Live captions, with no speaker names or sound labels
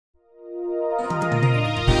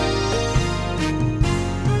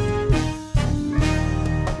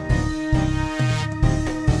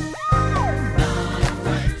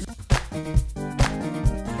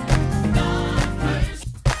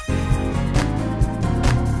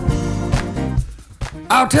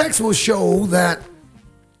Our text will show that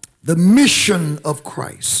the mission of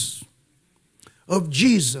Christ, of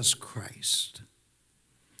Jesus Christ,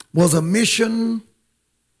 was a mission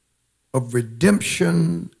of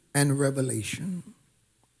redemption and revelation.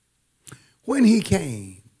 When he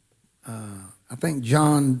came, I think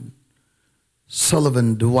John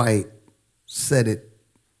Sullivan Dwight said it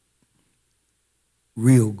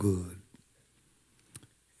real good.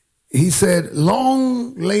 He said,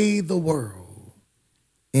 "Long lay the world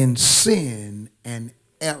in sin and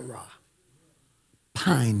error,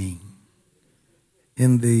 pining."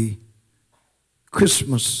 In the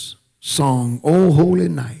Christmas song, "O Holy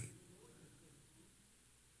Night."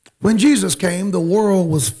 When Jesus came, the world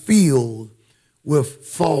was filled with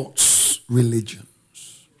false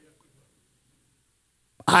religions,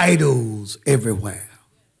 idols everywhere.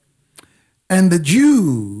 And the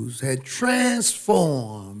Jews had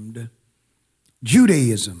transformed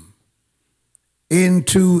Judaism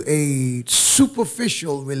into a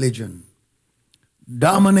superficial religion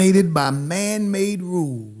dominated by man-made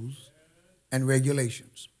rules and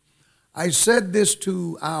regulations. I said this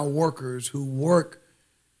to our workers who work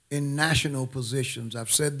in national positions.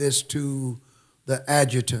 I've said this to the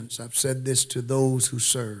adjutants. I've said this to those who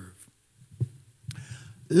serve.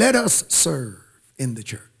 Let us serve in the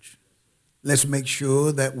church. Let's make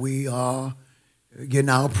sure that we are getting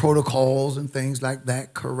our protocols and things like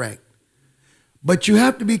that correct. But you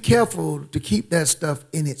have to be careful to keep that stuff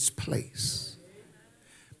in its place,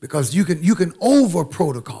 because you can over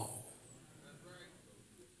protocol.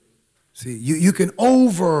 See, you can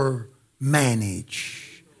over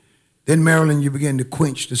manage. Then, Maryland, you begin to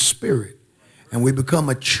quench the spirit, and we become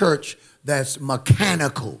a church that's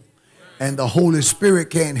mechanical, and the Holy Spirit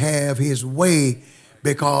can't have his way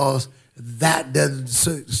because that doesn't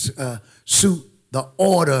suit the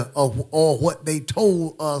order of or what they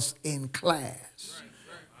told us in class.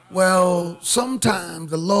 Well,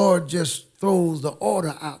 sometimes the Lord just throws the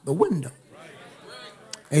order out the window.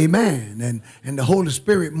 Amen. And the Holy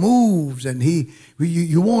Spirit moves, and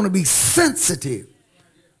you want to be sensitive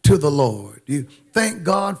to the Lord. You thank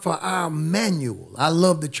God for our manual. I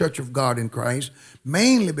love the Church of God in Christ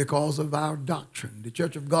mainly because of our doctrine. The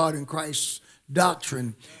Church of God in Christ's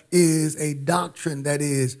doctrine is a doctrine that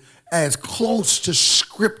is as close to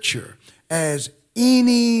Scripture as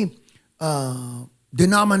any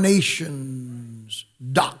denomination's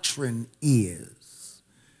doctrine is.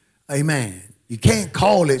 Amen. You can't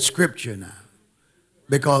call it Scripture now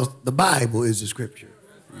because the Bible is the Scripture.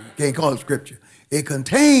 You can't call it Scripture. It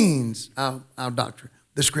contains our doctrine,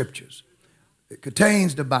 the Scriptures. It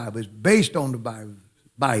contains the Bible. It's based on the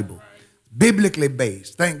Bible. Biblically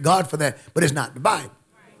based. Thank God for that. But it's not the Bible.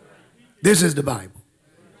 This is the Bible.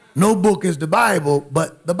 No book is the Bible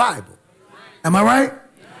but the Bible. Am I right?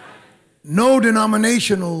 No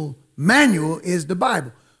denominational manual is the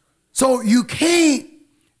Bible. So you can't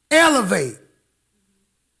elevate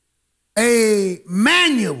a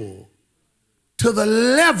manual to the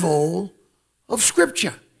level of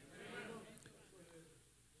Scripture.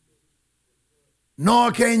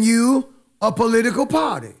 Nor can you a political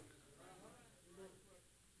party.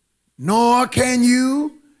 Nor can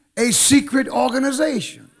you a secret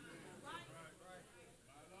organization.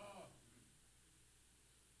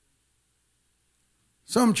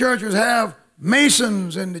 Some churches have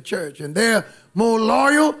Masons in the church, and they're more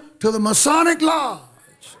loyal to the Masonic Lodge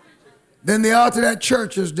than they are to that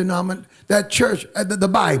church's denomination, the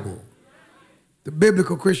Bible, the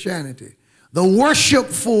biblical Christianity. The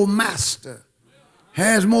worshipful master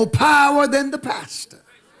has more power than the pastor.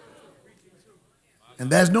 And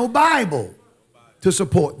there's no Bible to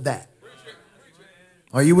support that.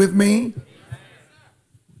 Are you with me?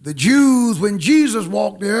 The Jews, when Jesus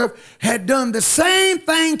walked the earth, had done the same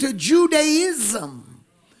thing to Judaism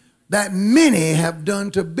that many have done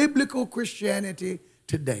to biblical Christianity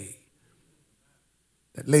today.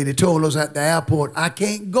 That lady told us at the airport, "I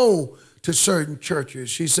can't go to certain churches."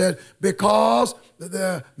 She said, because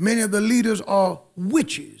many of the leaders are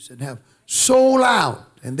witches and have sold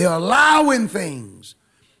out, and they're allowing things.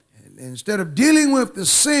 And instead of dealing with the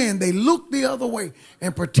sin, they look the other way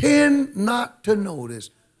and pretend not to notice.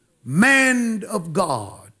 Man of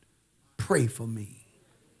God, pray for me.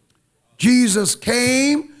 Jesus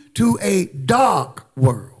came to a dark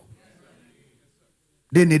world.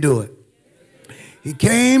 Didn't he do it? He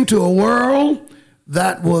came to a world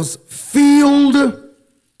that was filled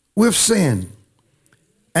with sin.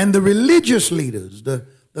 And the religious leaders, the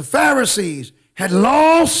Pharisees, had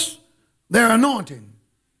lost their anointing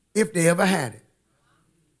if they ever had it.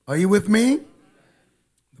 Are you with me?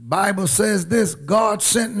 The Bible says this: God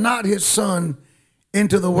sent not his Son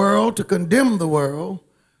into the world to condemn the world,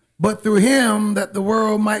 but through him that the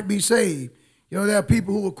world might be saved. You know, there are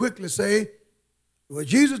people who will quickly say, well,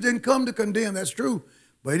 Jesus didn't come to condemn. That's true.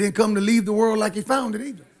 But he didn't come to leave the world like he found it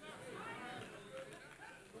either.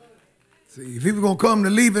 See, if he was going to come to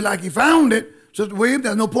leave it like he found it, Sister Williams,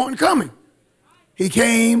 there's no point in coming. He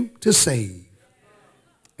came to save.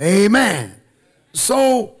 Amen.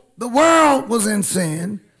 So the world was in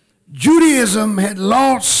sin. Judaism had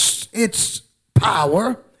lost its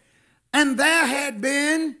power. And there had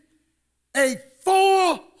been a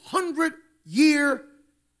 400-year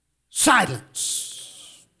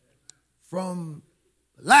silence. From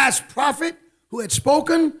the last prophet who had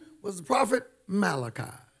spoken was the prophet Malachi.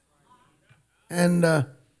 And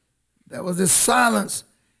there was this silence.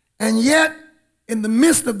 And yet, in the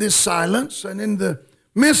midst of this silence and in the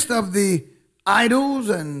midst of the idols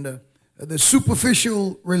and the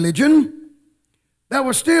superficial religion, there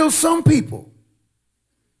were still some people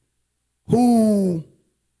who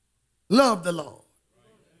loved the Lord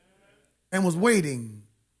and was waiting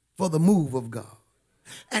for the move of God.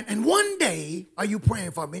 And one day, are you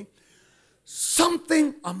praying for me?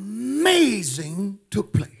 Something amazing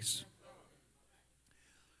took place.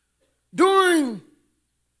 During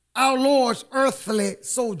our Lord's earthly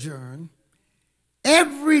sojourn,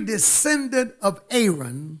 every descendant of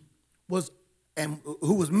Aaron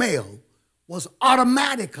who was male was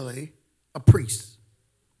automatically a priest.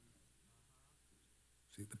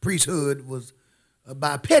 See, the priesthood was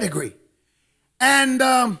by pedigree. And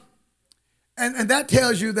that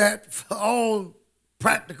tells you that for all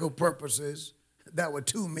practical purposes, there were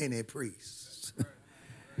too many priests.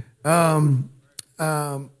 For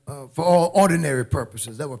all ordinary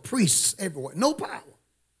purposes, there were priests everywhere. No power,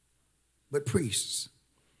 but priests.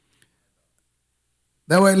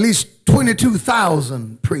 There were at least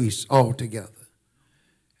 22,000 priests altogether.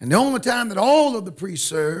 And the only time that all of the priests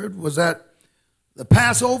served was at the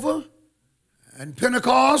Passover and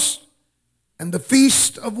Pentecost and the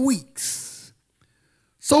Feast of Weeks.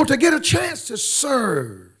 So to get a chance to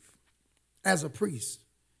serve as a priest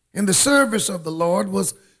in the service of the Lord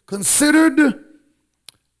was considered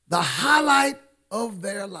the highlight of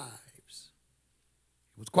their lives.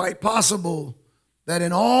 It was quite possible that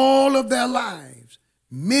in all of their lives,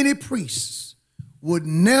 many priests would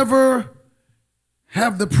never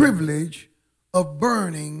have the privilege of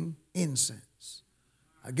burning incense.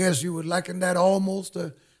 I guess you would liken that almost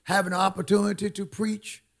to having an opportunity to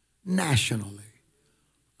preach nationally.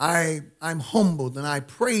 I'm humbled and I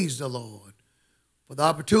praise the Lord for the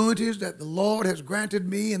opportunities that the Lord has granted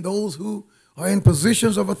me and those who are in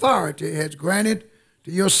positions of authority has granted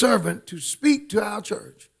to your servant to speak to our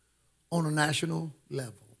church on a national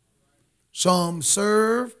level. Some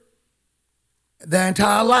serve their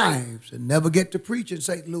entire lives and never get to preach in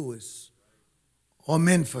St. Louis or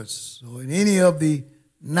Memphis or in any of the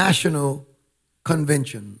national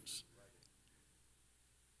conventions.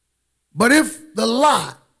 But if the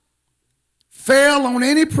lot fell on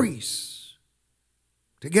any priest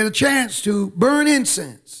to get a chance to burn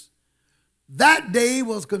incense, that day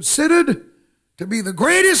was considered to be the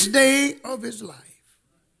greatest day of his life.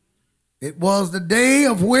 It was the day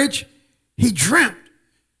of which he dreamt.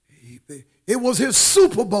 It was his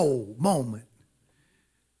Super Bowl moment.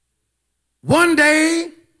 One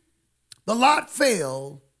day, the lot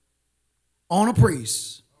fell on a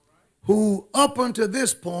priest who, up until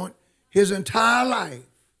this point, his entire life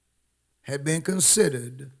had been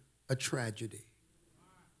considered a tragedy.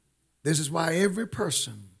 This is why every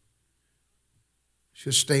person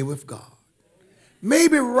should stay with God.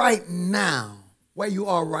 Maybe right now, where you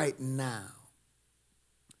are right now,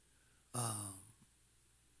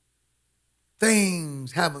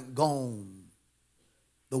 things haven't gone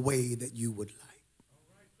the way that you would like.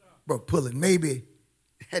 Brother Pullen, maybe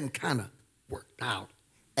it hadn't kind of worked out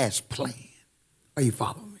as planned. Are you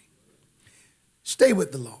following me? Stay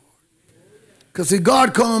with the Lord. Because see,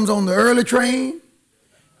 God comes on the early train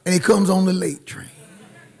and he comes on the late train.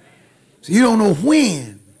 So you don't know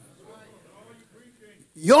when.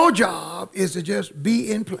 Your job is to just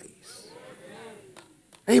be in place.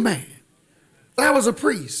 Amen. There was a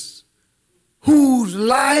priest whose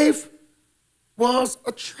life was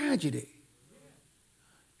a tragedy.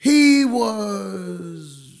 He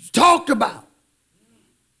was talked about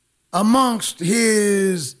amongst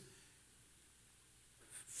his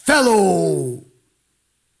fellow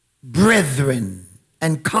brethren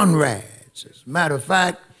and comrades. As a matter of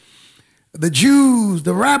fact, the Jews,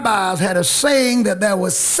 the rabbis had a saying that there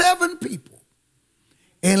were 7 people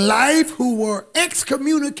in life who were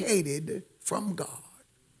excommunicated from God.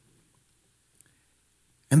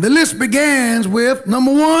 And the list begins with,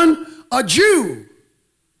 number 1, a Jew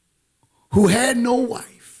who had no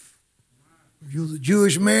wife. If you was a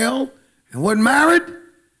Jewish male and wasn't married,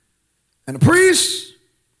 and a priest,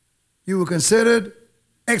 you were considered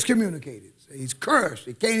excommunicated. He's cursed.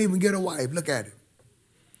 He can't even get a wife. Look at him.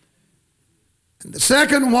 And the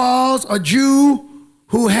second was a Jew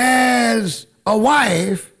who has a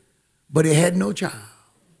wife, but he had no child.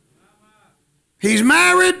 He's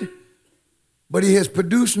married, but he has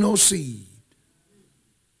produced no seed.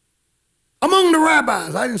 Among the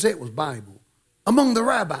rabbis, I didn't say it was Bible, among the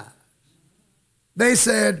rabbis, they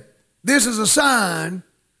said, this is a sign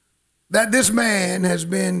that this man has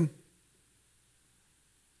been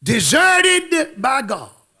deserted by God,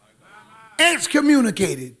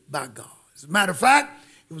 excommunicated by God. As a matter of fact,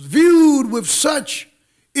 it was viewed with such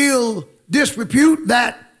ill disrepute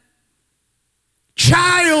that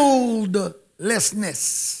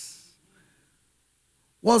childlessness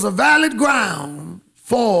was a valid ground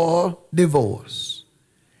for divorce.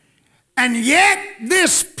 And yet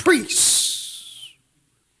this priest,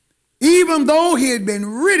 even though he had been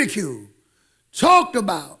ridiculed, talked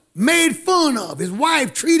about, made fun of, his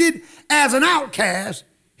wife treated as an outcast,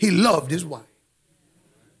 he loved his wife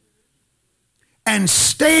and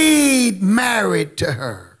stayed married to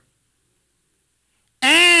her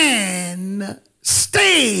and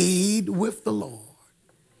stayed with the Lord.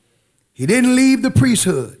 He didn't leave the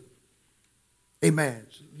priesthood. Amen.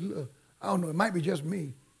 I don't know, it might be just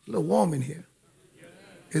me. It's a little warm in here.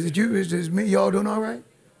 Is it you? Is it me? Y'all doing all right?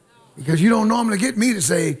 Because you don't normally get me to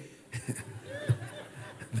say,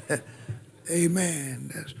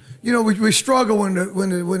 amen. You know, we struggle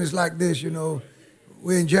when it's like this, you know.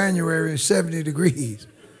 We're in January, it's 70 degrees.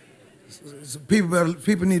 So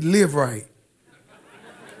people need to live right.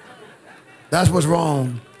 That's what's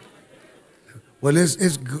wrong. Well,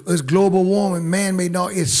 it's global warming, man-made, no,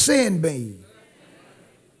 it's sin-made.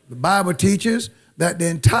 The Bible teaches that the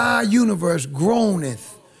entire universe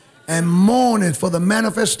groaneth and mourneth for the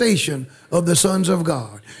manifestation of the sons of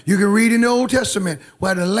God. You can read in the Old Testament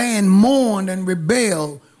where the land mourned and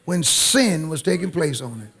rebelled when sin was taking place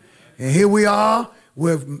on it. And here we are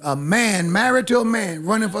with a man married to a man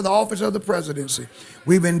running for the office of the presidency.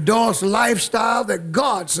 We've endorsed lifestyle that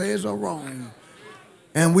God says are wrong.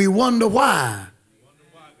 And we wonder why.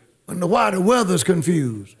 Wonder why the weather's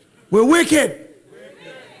confused. We're wicked.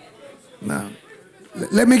 Now,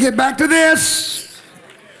 let me get back to this.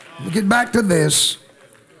 Let me get back to this.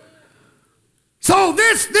 So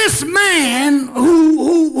this man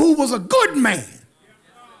who was a good man,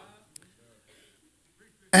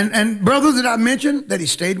 and brother, did I mention that he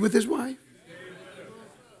stayed with his wife?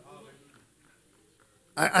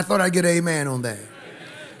 I thought I'd get an amen on that.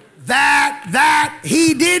 That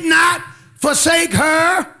he did not forsake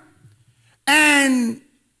her, and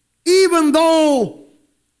even though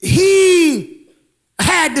he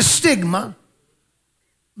had the stigma,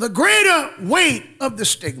 the greater weight of the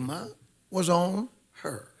stigma was on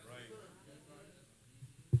her.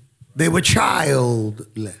 They were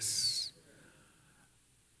childless.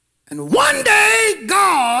 And one day,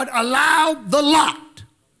 God allowed the lot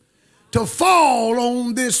to fall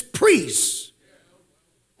on this priest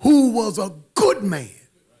who was a good man,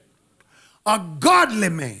 a godly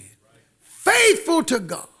man, faithful to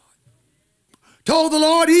God. Told the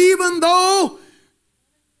Lord, even though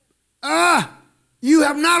you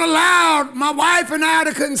have not allowed my wife and I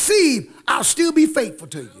to conceive, I'll still be faithful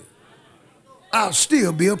to you. I'll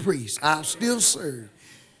still be a priest. I'll still serve.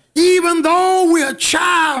 Even though we're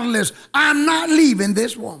childless, I'm not leaving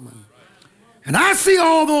this woman. And I see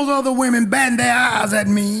all those other women bend their eyes at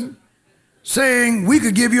me saying, we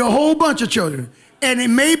could give you a whole bunch of children. And it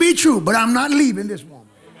may be true, but I'm not leaving this woman.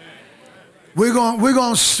 We're gonna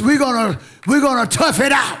tough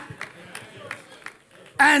it out.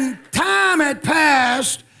 And time had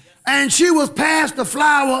passed, and she was past the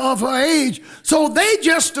flower of her age, so they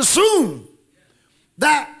just assumed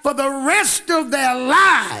that for the rest of their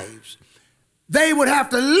lives, they would have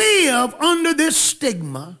to live under this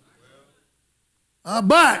stigma,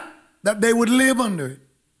 but that they would live under it,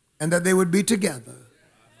 and that they would be together,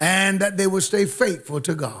 and that they would stay faithful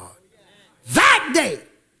to God. That day,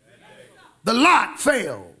 the lot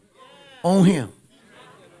fell on him.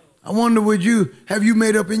 I wonder, have you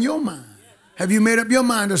made up in your mind? Have you made up your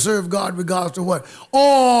mind to serve God regardless of what?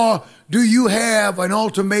 Or do you have an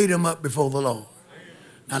ultimatum up before the Lord?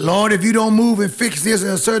 Now, Lord, if you don't move and fix this in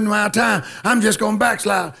a certain amount of time, I'm just going to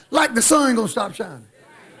backslide. Like the sun going to stop shining.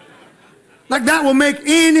 Like that will make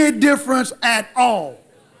any difference at all.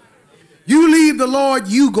 You leave the Lord,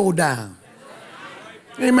 you go down.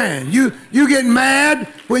 Amen. You get mad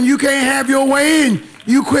when you can't have your way and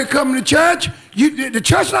you quit coming to church. The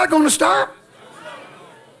church not going to stop.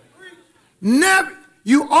 Never.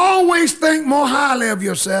 You always think more highly of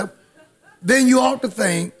yourself than you ought to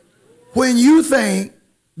think when you think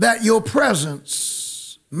that your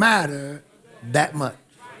presence matter that much.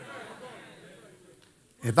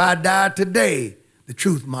 If I die today, the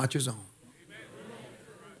truth marches on.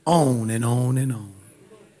 On and on and on.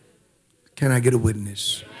 Can I get a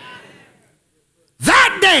witness?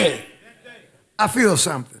 That day, I feel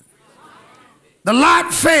something. The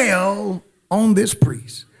lot fell on this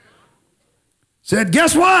priest. Said,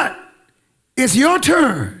 guess what? It's your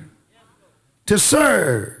turn to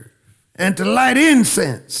serve and to light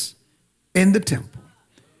incense in the temple.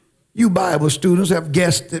 You Bible students have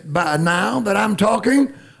guessed it by now that I'm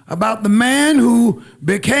talking about the man who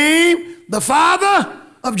became the father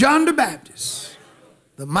of John the Baptist,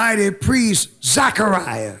 the mighty priest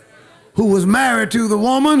Zachariah, who was married to the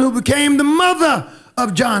woman who became the mother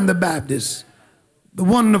of John the Baptist, the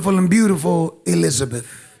wonderful and beautiful Elizabeth,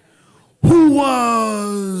 who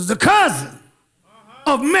was the cousin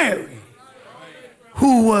of Mary,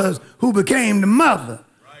 who became the mother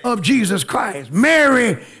of Jesus Christ.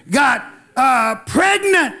 Mary got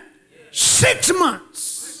pregnant 6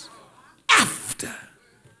 months after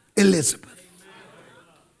Elizabeth.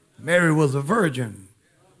 Mary was a virgin.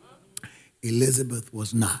 Elizabeth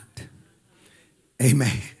was not.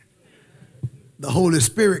 Amen. The Holy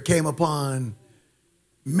Spirit came upon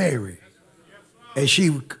Mary as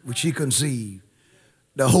she conceived.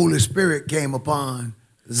 The Holy Spirit came upon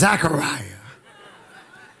Zachariah.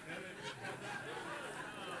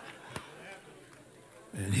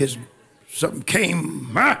 And something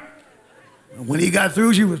came. When he got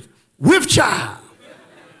through, she was with child.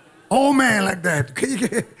 Old man like that.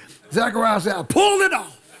 Zachariah said, I pulled it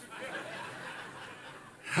off.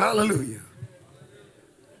 Hallelujah.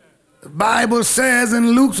 The Bible says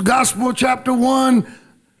in Luke's Gospel, chapter 1,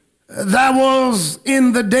 that was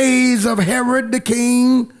in the days of Herod the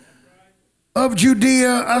king of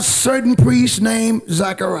Judea, a certain priest named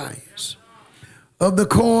Zacharias, of the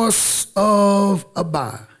course of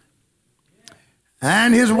Abba.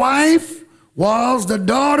 And his wife was of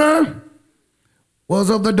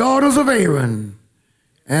the daughters of Aaron,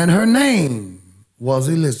 and her name was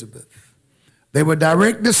Elizabeth. They were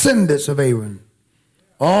direct descendants of Aaron.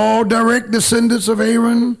 All direct descendants of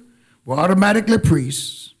Aaron were automatically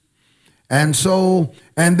priests. And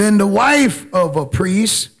then the wife of a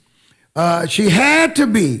priest, she had to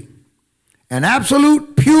be an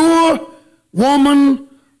absolute pure woman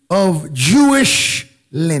of Jewish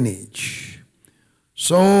lineage.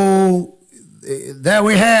 So here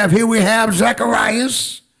we have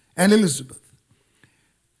Zacharias and Elizabeth.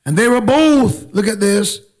 And they were both, look at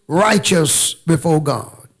this, righteous before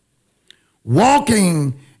God,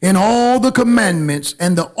 walking in all the commandments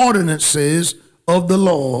and the ordinances of the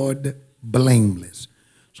Lord blameless.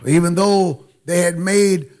 So even though they had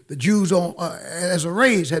made the Jews as a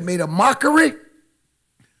race, had made a mockery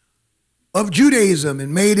of Judaism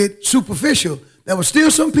and made it superficial, there were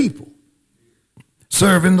still some people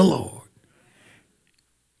serving the Lord.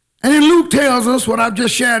 And then Luke tells us what I've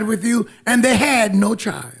just shared with you, and they had no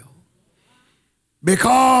child.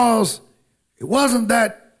 Because it wasn't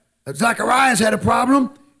that Zacharias had a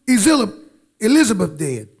problem, Elizabeth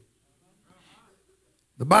did.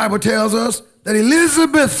 The Bible tells us that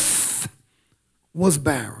Elizabeth was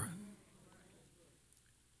barren.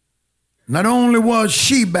 Not only was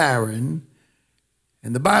she barren,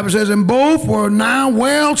 and the Bible says, and both were now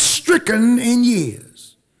well stricken in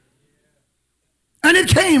years. And it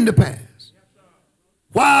came to pass,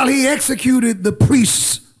 while he executed the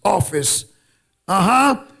priest's office,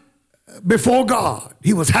 before God,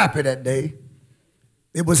 he was happy that day.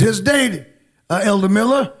 It was his day, Elder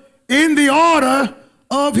Miller, in the order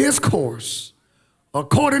of his course,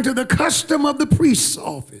 according to the custom of the priest's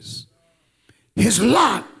office. His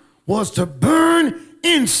lot was to burn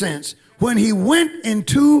incense when he went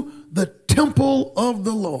into the temple of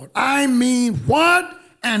the Lord. I mean, what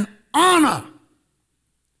an honor.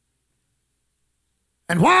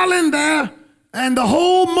 And while in there, and the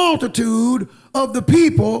whole multitude of the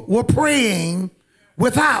people were praying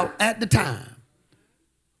without at the time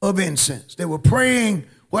of incense. They were praying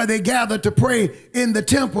where they gathered to pray in the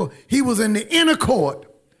temple. He was in the inner court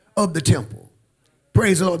of the temple.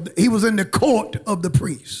 Praise the Lord. He was in the court of the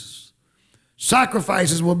priests.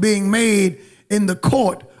 Sacrifices were being made in the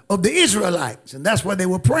court of the Israelites, and that's where they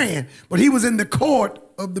were praying. But he was in the court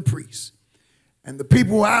of the priests. And the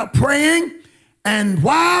people were out praying. And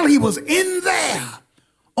while he was in there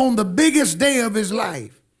on the biggest day of his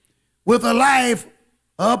life, with a life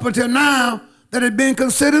up until now that had been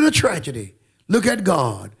considered a tragedy, look at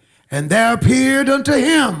God. And there appeared unto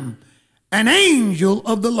him an angel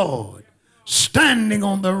of the Lord, standing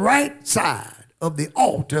on the right side of the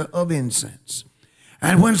altar of incense.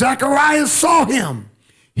 And when Zacharias saw him,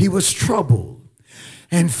 he was troubled,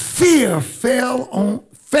 and fear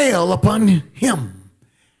fell upon him.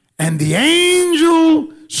 And the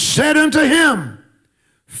angel said unto him,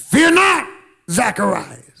 Fear not,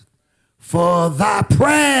 Zacharias, for thy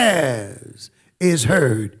prayers is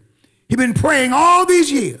heard. He'd been praying all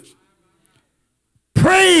these years,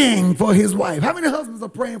 praying for his wife. How many husbands are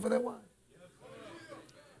praying for their wife?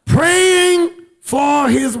 Praying for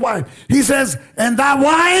his wife. He says, and thy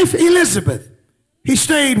wife Elizabeth, he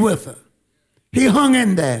stayed with her. He hung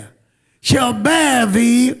in there, shall bear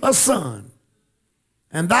thee a son,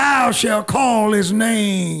 and thou shalt call his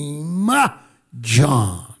name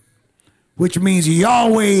John, which means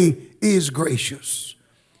Yahweh is gracious.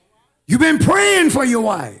 You've been praying for your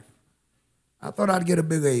wife. I thought I'd get a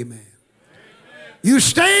big amen. You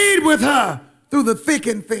stayed with her through the thick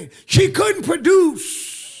and thin. She couldn't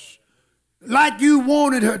produce like you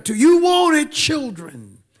wanted her to. You wanted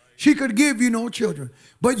children. She could give you no children.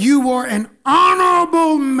 But you were an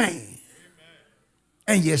honorable man.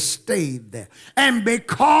 And you stayed there. And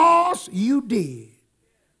because you did,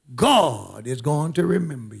 God is going to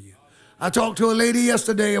remember you. I talked to a lady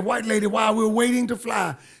yesterday, a white lady, while we were waiting to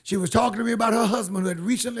fly. She was talking to me about her husband who had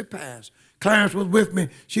recently passed. Clarence was with me.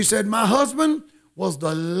 She said, my husband was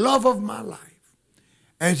the love of my life.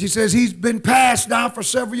 And she says, he's been passed now for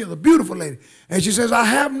several years, a beautiful lady. And she says, I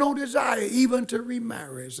have no desire even to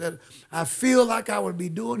remarry. She said, I feel like I would be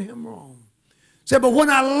doing him wrong. She said, but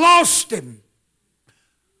when I lost him,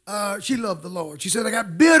 she loved the Lord. She said, I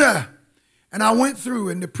got bitter. And I went through,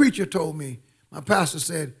 and the preacher told me, my pastor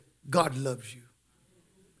said, God loves you.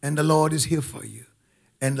 And the Lord is here for you.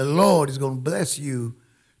 And the Lord is going to bless you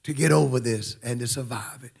to get over this and to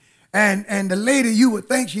survive it. And the lady, you would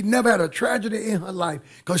think she'd never had a tragedy in her life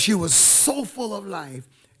because she was so full of life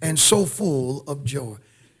and so full of joy.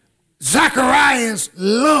 Zacharias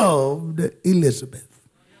loved Elizabeth.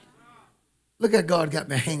 Look at God got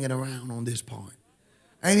me hanging around on this point.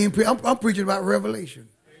 I'm preaching about revelation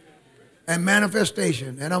and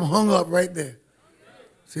manifestation, and I'm hung up right there.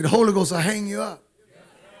 See, the Holy Ghost will hang you up.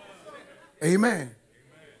 Amen.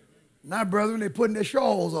 Now, brethren, they're putting their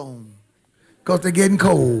shawls on because they're getting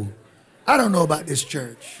cold. I don't know about this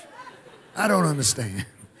church. I don't understand.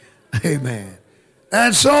 Amen.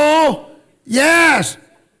 And so, yes,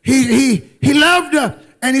 he loved her.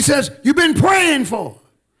 And he says, you've been praying for her.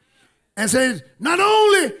 And says, not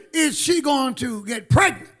only is she going to get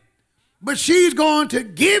pregnant, but she's going to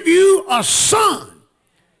give you a son.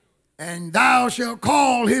 And thou shalt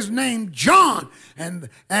call his name John, and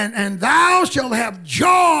thou shalt have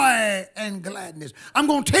joy and gladness. I'm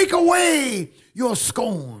going to take away your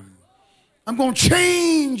scorn. I'm going to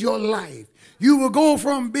change your life. You will go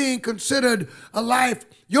from being considered a life,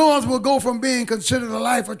 yours will go from being considered a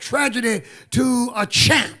life of tragedy to a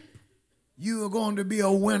champ. You are going to be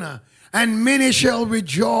a winner. And many shall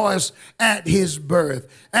rejoice at his birth.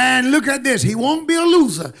 And look at this. He won't be a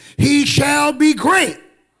loser. He shall be great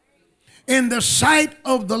in the sight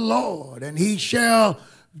of the Lord. And he shall,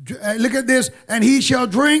 look at this, and he shall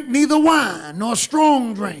drink neither wine nor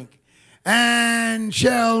strong drink. And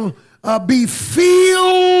shall be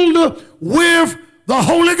filled with the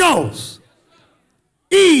Holy Ghost,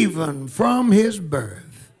 even from his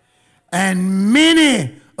birth. And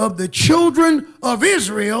many of the children of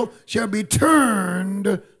Israel shall be turned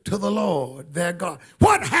to the Lord their God.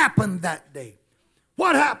 What happened that day?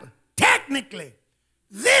 What happened? Technically,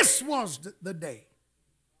 this was the day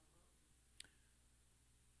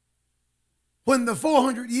when the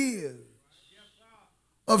 400 years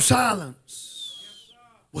of silence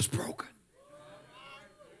was broken.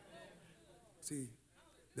 See,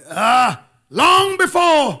 long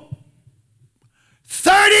before,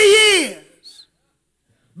 30 years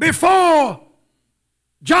before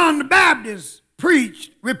John the Baptist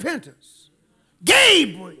preached repentance,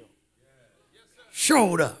 Gabriel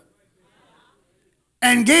showed up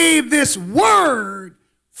and gave this word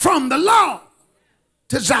from the Lord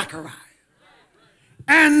to Zachariah.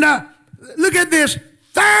 And look at this,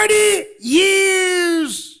 30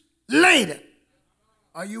 years later.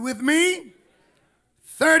 Are you with me?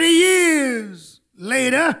 30 years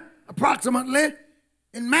later, approximately,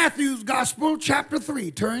 in Matthew's Gospel, chapter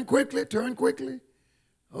 3. Turn quickly, turn quickly.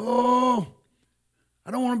 Oh,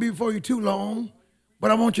 I don't want to be before you too long,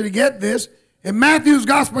 but I want you to get this. In Matthew's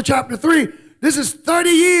Gospel, chapter 3, this is 30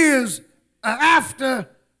 years after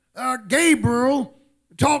Gabriel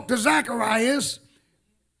talked to Zacharias.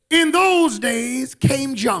 In those days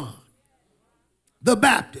came John the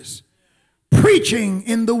Baptist, preaching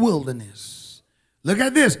in the wilderness. Look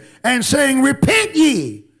at this. And saying, repent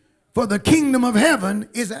ye, for the kingdom of heaven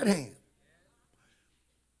is at hand.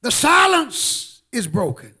 The silence is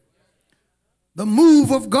broken. The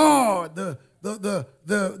move of God, the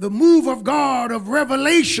move of God of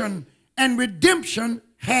revelation and redemption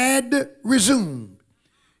had resumed.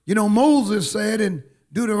 You know, Moses said in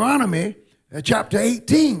Deuteronomy chapter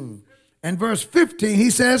 18 and verse 15,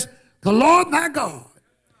 he says, the Lord thy God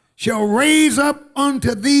shall raise up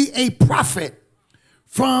unto thee a prophet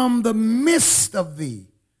from the midst of thee,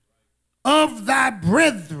 of thy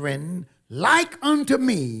brethren, like unto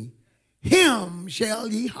me, him shall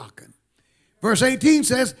ye hearken. Verse 18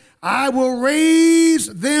 says, I will raise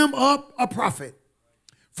them up a prophet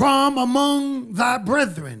from among thy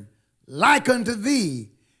brethren, like unto thee,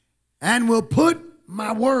 and will put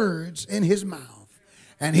my words in his mouth,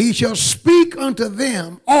 and he shall speak unto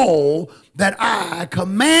them all that I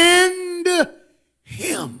command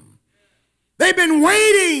him. They've been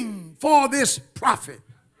waiting for this prophet.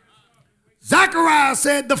 Zechariah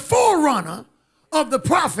said the forerunner of the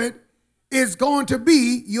prophet is going to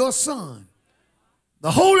be your son.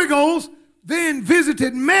 The Holy Ghost then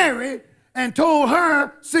visited Mary and told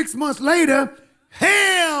her 6 months later,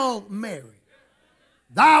 Hail Mary,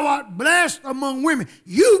 thou art blessed among women.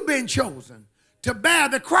 You've been chosen to bear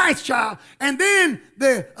the Christ child. And then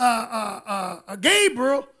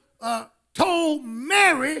Gabriel told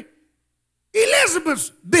Mary Elizabeth's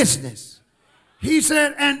business. He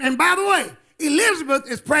said, and by the way, Elizabeth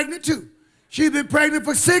is pregnant too. She's been pregnant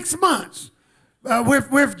for 6 months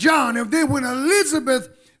with John. And then when Elizabeth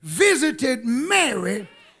visited Mary,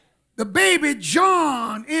 the baby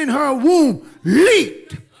John in her womb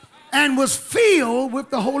leaped and was filled with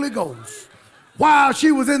the Holy Ghost while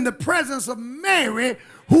she was in the presence of Mary,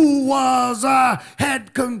 who was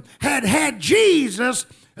had Jesus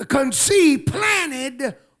conceived,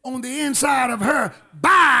 planted on the inside of her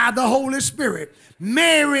by the Holy Spirit.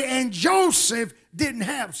 Mary and Joseph didn't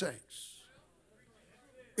have sex.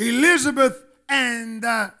 Elizabeth and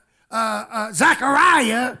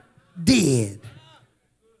Zachariah did.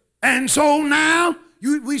 And so now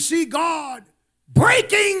we see God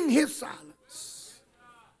breaking his silence.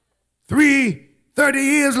 30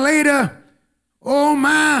 years later, oh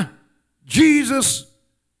my,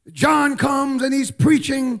 John comes and he's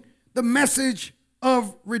preaching the message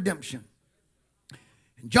of redemption.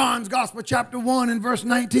 In John's Gospel, chapter 1 and verse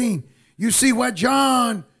 19, you see what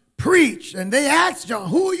John preached. And they asked John,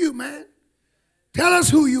 who are you, man? Tell us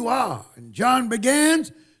who you are. And John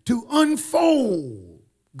begins to unfold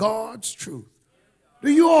God's truth.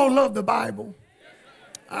 Do you all love the Bible?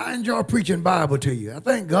 I enjoy preaching Bible to you. I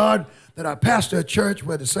thank God that I pastor a church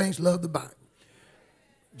where the saints love the Bible.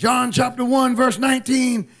 John chapter 1 verse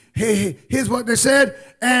 19, here's what they said.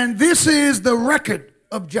 And this is the record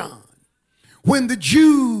of John. When the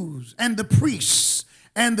Jews and the priests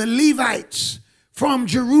and the Levites from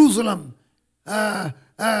Jerusalem,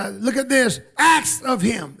 look at this, asked of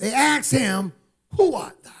him. They asked him, who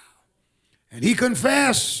art thou? And he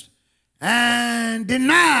confessed and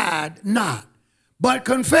denied not, but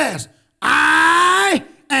confessed, I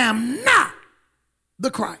am not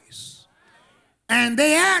the Christ. And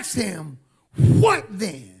they asked him, what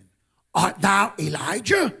then? Art thou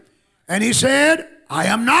Elijah? And he said, I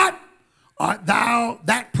am not. Art thou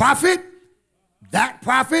that prophet? That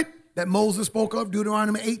prophet that Moses spoke of,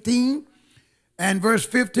 Deuteronomy 18 and verse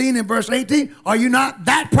 15 and verse 18. Are you not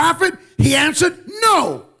that prophet? He answered,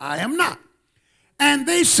 no, I am not. And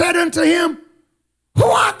they said unto him, who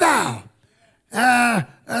art thou?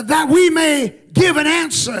 That we may give an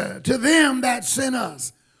answer to them that sent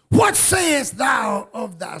us. What sayest thou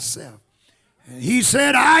of thyself? And he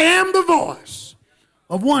said, I am the voice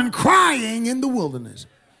of one crying in the wilderness,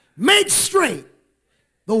 make straight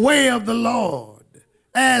the way of the Lord,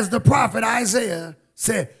 as the prophet Isaiah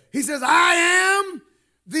said. He says, I am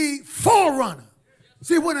the forerunner.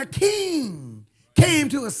 See, when a king came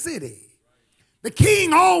to a city, the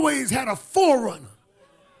king always had a forerunner,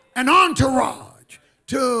 an entourage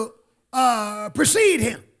to precede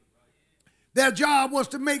him. Their job was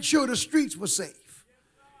to make sure the streets were safe.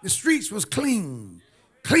 The streets was clean.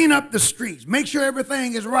 Clean up the streets. Make sure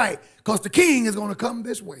everything is right, because the king is going to come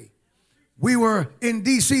this way. We were in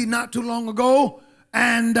D.C. not too long ago,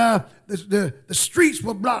 and the streets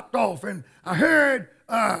were blocked off, and I heard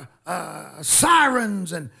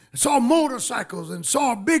sirens and saw motorcycles and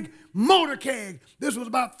saw big motorcade. This was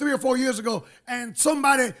about 3 or 4 years ago, and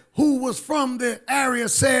somebody who was from the area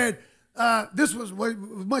said, this was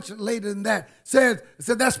much later than that, said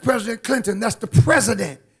that's President Clinton. That's the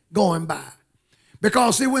president going by.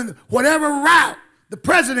 Because see, when whatever route the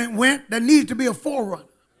president went, there needs to be a forerunner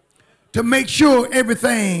to make sure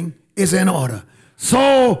everything is in order.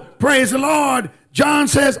 So, praise the Lord, John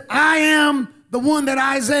says, I am the one that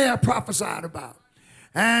Isaiah prophesied about.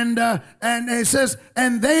 And it says,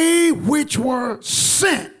 and they which were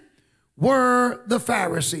sent were the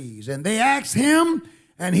Pharisees. And they asked him,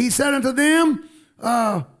 and he said unto them,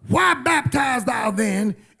 why baptize thou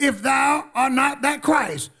then, if thou art not that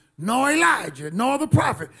Christ, nor Elijah, nor the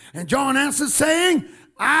prophet? And John answered, saying,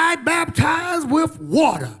 I baptize with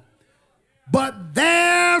water, but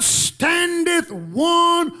there standeth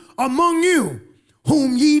one among you,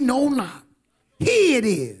 whom ye know not. He it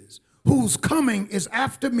is whose coming is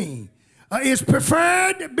after me, is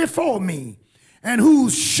preferred before me, and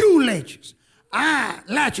whose shoelaces I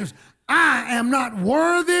am not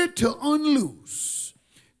worthy to unloose.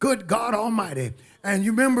 Good God Almighty. And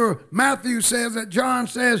you remember Matthew says that John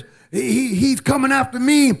says he's coming after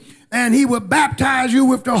me, and he will baptize you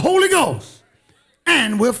with the Holy Ghost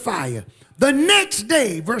and with fire. The next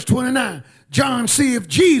day, verse 29, John seeth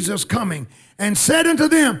Jesus coming, and said unto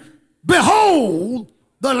them, behold,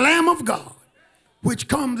 the Lamb of God, which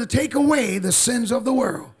comes to take away the sins of the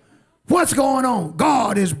world. What's going on?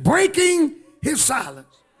 God is breaking his silence.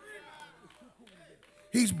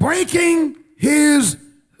 He's breaking his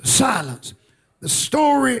silence. The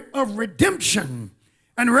story of redemption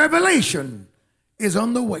and revelation is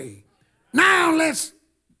on the way. Now let's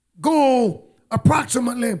go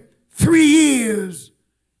approximately 3 years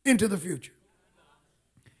into the future.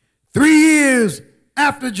 3 years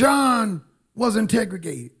after John was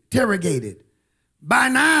interrogated. By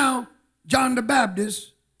now, John the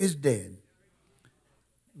Baptist is dead.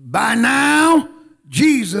 By now,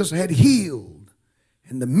 Jesus had healed,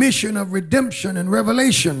 and the mission of redemption and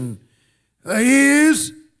revelation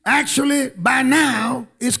is actually, by now,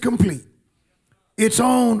 is complete. It's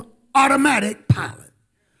on automatic pilot.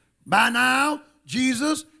 By now,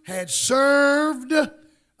 Jesus had served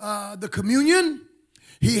the communion.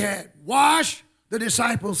 He had washed the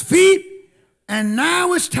disciples' feet, and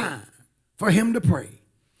now it's time for him to pray.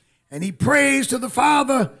 And he prays to the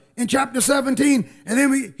Father in chapter 17, and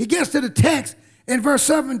then he gets to the text in verse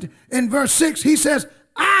 7, in verse 6, he says,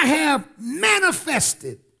 I have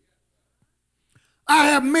manifested, I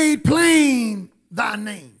have made plain thy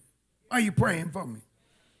name. Are you praying for me?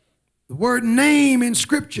 The word name in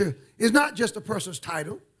Scripture is not just a person's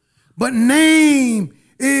title, but name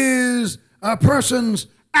is a person's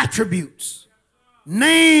attributes.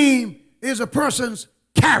 Name is a person's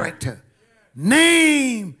character.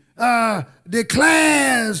 Name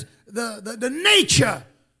declares the nature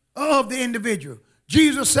of the individual.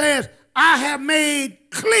 Jesus says, I have made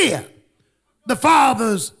clear the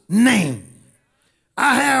Father's name.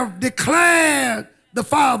 I have declared the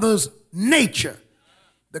Father's nature.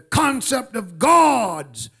 The concept of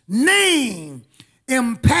God's name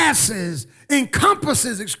encompasses,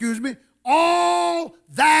 all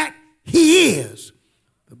that he is.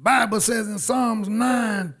 The Bible says in Psalms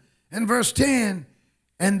 9 and verse 10,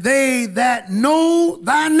 and they that know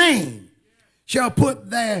thy name shall put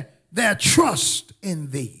their trust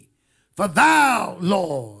in thee. For thou,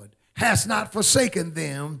 Lord, hast not forsaken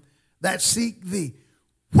them that seek thee.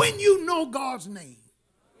 When you know God's name,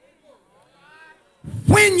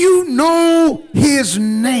 when you know his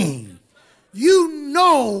name, you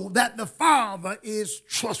know that the Father is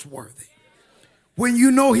trustworthy. When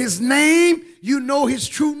you know his name, you know his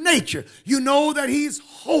true nature. You know that he's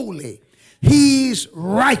holy, he's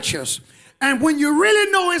righteous. And when you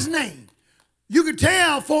really know his name, you can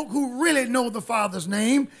tell folk who really know the Father's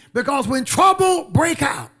name, because when trouble break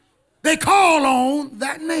out, they call on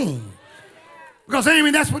that name. Because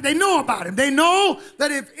that's what they know about him. They know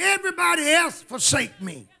that if everybody else forsake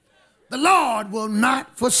me, the Lord will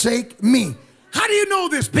not forsake me. How do you know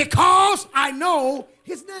this? Because I know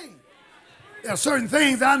his name. There are certain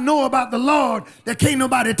things I know about the Lord that can't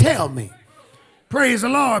nobody tell me. Praise the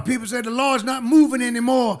Lord. People say the Lord's not moving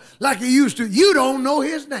anymore like he used to. You don't know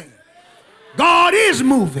his name. God is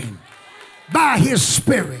moving by his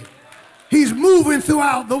Spirit. He's moving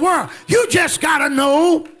throughout the world. You just got to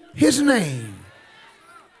know his name.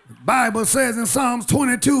 The Bible says in Psalms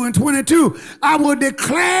 22 and 22, I will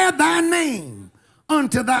declare thy name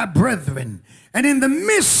unto thy brethren, and in the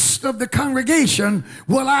midst of the congregation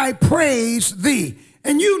will I praise thee.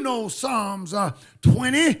 And you know Psalms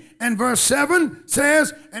 20 and verse 7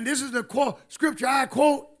 says, and this is the scripture I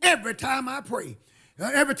quote every time I pray.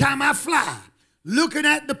 Every time I fly, looking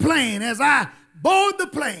at the plane, as I board the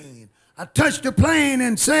plane, I touch the plane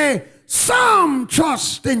and say, some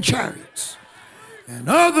trust in chariots and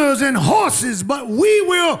others in horses, but we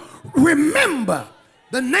will remember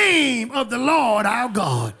the name of the Lord our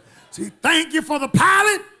God. See, thank you for the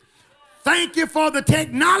pilot. Thank you for the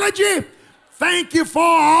technology. Thank you for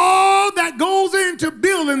all that goes into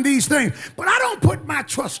building these things. But I don't put my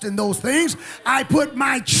trust in those things. I put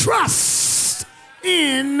my trust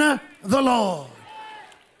in the Lord.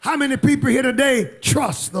 How many people here today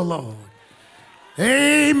trust the Lord?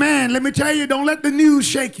 Amen. Let me tell you, don't let the news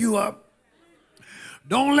shake you up.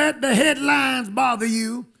 Don't let the headlines bother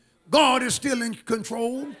you. God is still in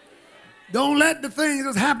control. Don't let the things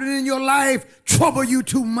that's happening in your life trouble you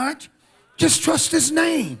too much. Just trust his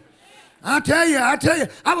name. I tell you,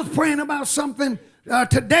 I was praying about something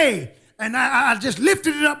today, and I just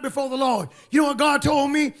lifted it up before the Lord. You know what God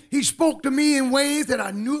told me? He spoke to me in ways that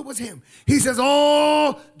I knew it was him. He says,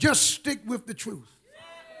 oh, just stick with the truth.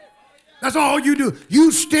 That's all you do.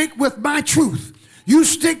 You stick with my truth. You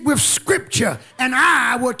stick with scripture, and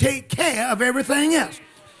I will take care of everything else.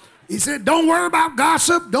 He said, don't worry about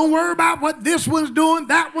gossip. Don't worry about what this one's doing,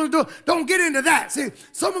 that one's doing. Don't get into that. See,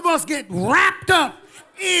 some of us get wrapped up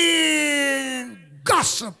in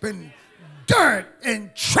gossip and dirt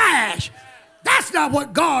and trash. That's not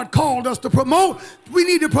what God called us to promote. We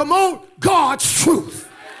need to promote God's truth.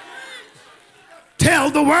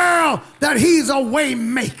 Tell the world that he's a way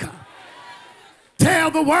maker.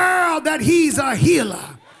 Tell the world that he's a healer.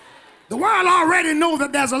 The world already knows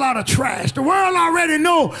that there's a lot of trash. The world already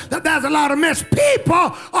knows that there's a lot of mess.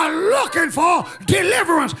 People are looking for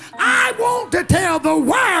deliverance. I want to tell the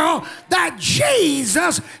world that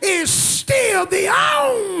Jesus is still the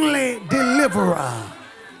only deliverer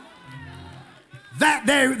that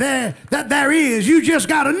there is. You just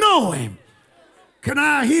got to know him. Can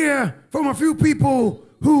I hear from a few people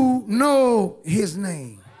who know his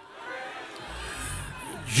name?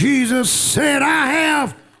 Jesus said,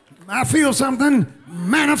 I feel something,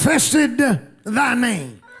 manifested thy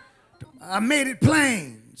name. I made it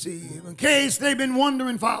plain. See, in case they've been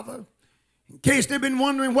wondering, Father, in case they've been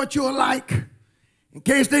wondering what you're like, in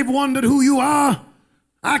case they've wondered who you are,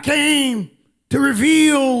 I came to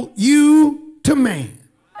reveal you to man.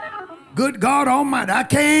 Good God Almighty, I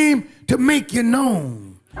came to make you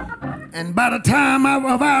known. And by the time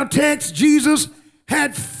of our text, Jesus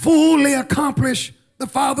had fully accomplished the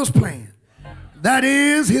Father's plan. That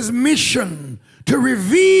is his mission, to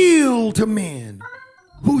reveal to men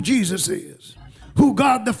who Jesus is, who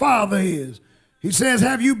God the Father is. He says,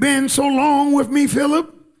 have you been so long with me,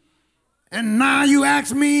 Philip? And now you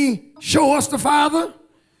ask me, show us the Father?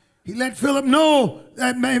 He let Philip know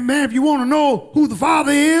that, man, if you want to know who the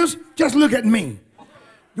Father is, just look at me.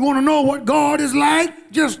 You want to know what God is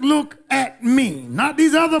like? Just look at me. Not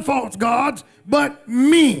these other false gods, but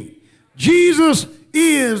me. Jesus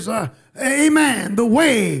is amen, the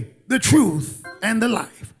way, the truth, and the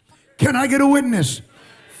life. Can I get a witness?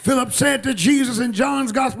 Philip said to Jesus in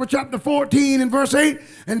John's Gospel, chapter 14 and verse 8,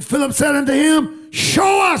 and Philip said unto him,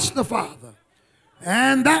 show us the Father,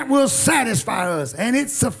 and that will satisfy us, and it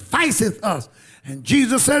sufficeth us. And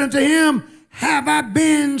Jesus said unto him, have I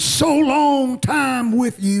been so long time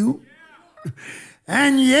with you,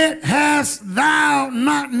 and yet hast thou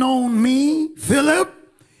not known me, Philip?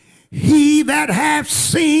 He that hath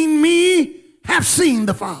seen me hath seen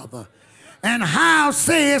the Father. And how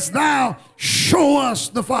sayest thou, show us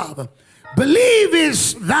the Father?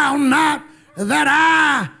 Believest thou not that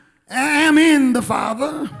I am in the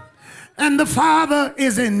Father, and the Father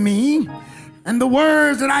is in me? And the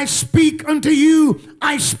words that I speak unto you,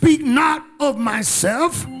 I speak not of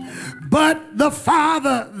myself, but the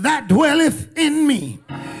Father that dwelleth in me.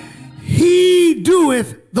 He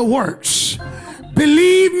doeth the works.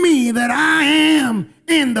 Believe me that I am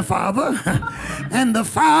in the Father, and the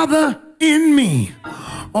Father in me.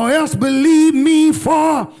 Or else believe me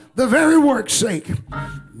for the very work's sake.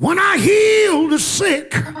 When I healed the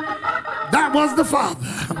sick, that was the Father.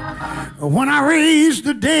 When I raised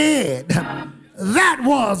the dead, that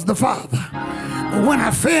was the Father. When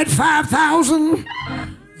I fed 5,000,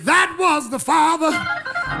 that was the Father.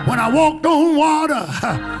 When I walked on water,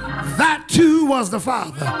 that too was the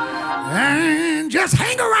Father. And just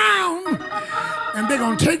hang around, and they're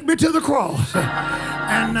going to take me to the cross.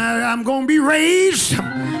 And I'm going to be raised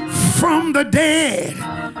from the dead.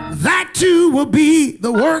 That too will be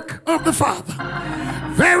the work of the Father.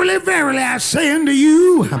 Verily, verily, I say unto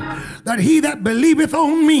you, that he that believeth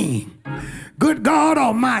on me, Good God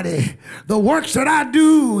Almighty, the works that I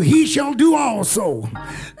do, he shall do also.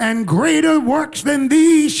 And greater works than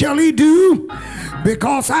these shall he do,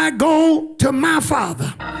 because I go to my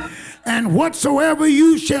Father. And whatsoever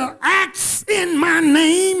you shall ask in my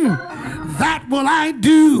name, that will I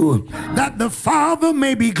do, that the Father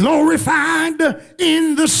may be glorified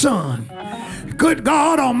in the Son. Good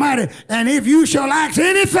God Almighty. And if you shall ask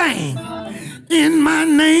anything in my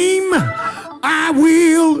name, I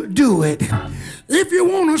will do it. If you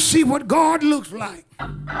want to see what God looks like,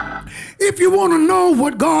 if you want to know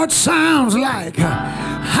what God sounds like,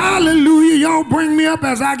 hallelujah, y'all bring me up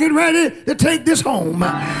as I get ready to take this home.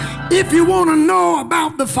 If you want to know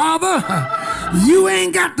about the Father, you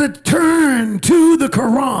ain't got to turn to the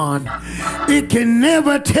Quran. It can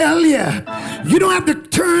never tell you. You don't have to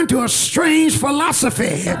turn to a strange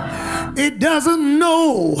philosophy. It doesn't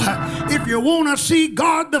know. If you want to see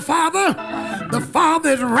God the Father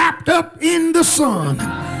is wrapped up in the Son.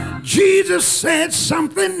 Jesus said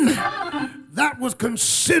something that was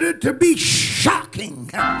considered to be shocking.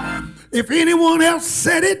 If anyone else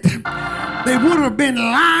said it, they would have been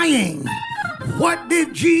lying. What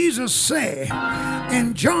did Jesus say?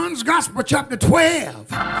 In John's Gospel, chapter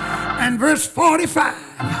 12 and verse 45.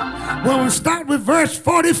 Well, we'll start with verse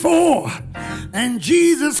 44. And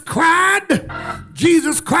Jesus cried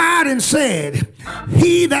and said,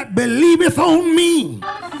 he that believeth on me,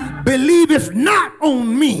 believeth not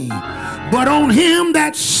on me, but on him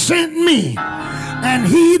that sent me. And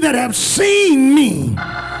he that hath seen me,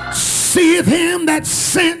 seeth him that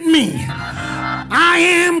sent me. I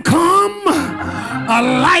am come a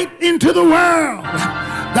light into the world,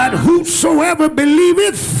 that whosoever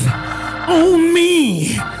believeth on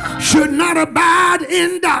me should not abide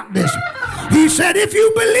in darkness. He said, if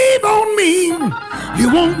you believe on me,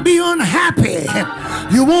 you won't be unhappy.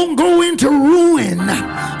 You won't go into ruin.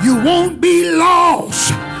 You won't be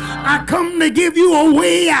lost. I come to give you a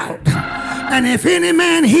way out. And if any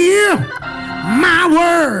man hear my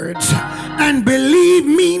words and believe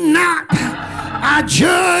me not, I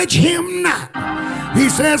judge him not. He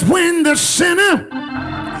says, when the sinner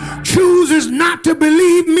chooses not to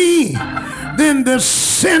believe me, then the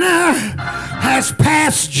sinner has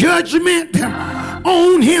passed judgment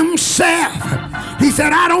on himself. He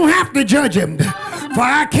said, I don't have to judge him, for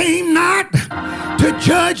I came not to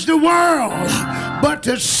judge the world, but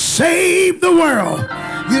to save the world.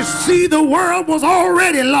 You see, the world was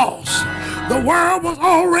already lost. The world was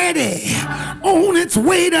already on its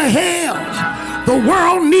way to hell. The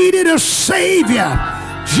world needed a Savior.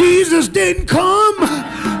 Jesus didn't come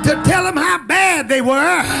to tell them how bad they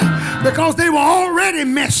were, because they were already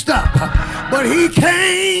messed up. But he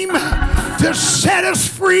came to set us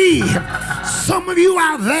free. Some of you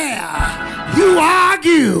out there, you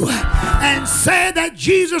argue and say that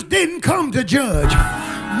Jesus didn't come to judge.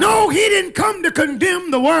 No, he didn't come to condemn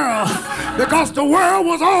the world, because the world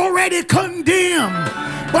was already condemned.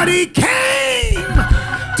 But he came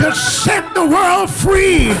to set the world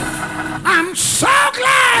free. I'm so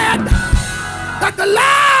glad that the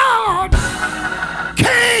Lord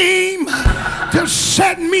came to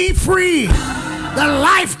set me free. The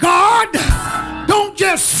lifeguard don't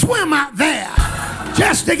just swim out there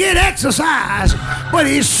just to get exercise, but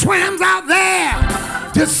he swims out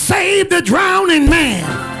there to save the drowning man.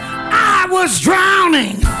 I was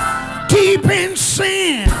drowning deep in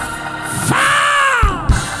sin, far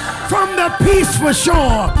from the peaceful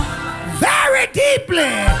shore, very deeply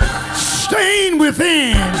stained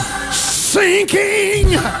within,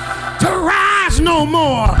 sinking to rise no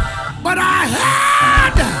more. But I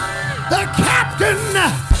heard the captain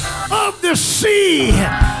of the sea.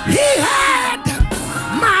 He had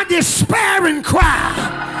my despairing cry,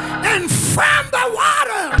 and from the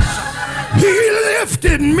waters he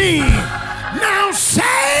lifted me. Now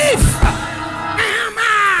safe am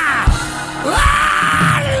I. Oh,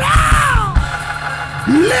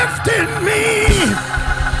 Lord, lifted me.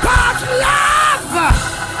 God's love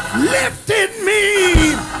lifted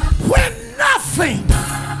me when nothing.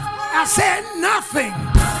 I said nothing.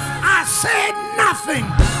 I said nothing.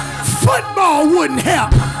 Football wouldn't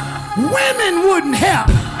help. Women wouldn't help.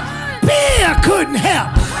 Beer couldn't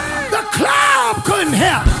help. The club couldn't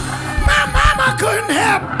help. My mama couldn't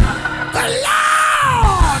help. The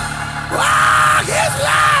Lord, oh, his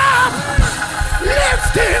love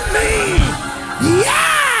lifted me.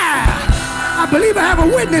 Yeah. I believe I have a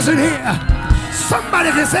witness in here. Somebody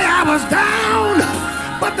can say I was down,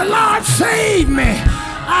 but the Lord saved me.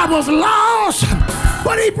 I was lost,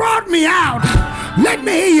 but he brought me out. Let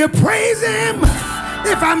me hear you praise him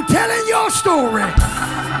if I'm telling your story.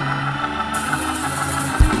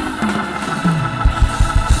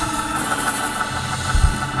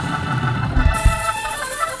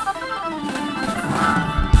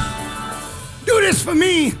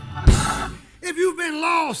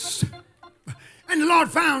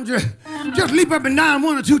 jump up and down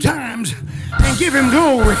 1 or 2 times and give him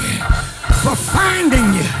glory for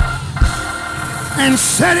finding you and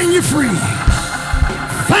setting you free.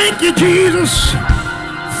 Thank you, Jesus.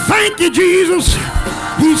 Thank you, Jesus.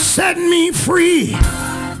 He set me free.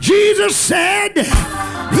 Jesus said,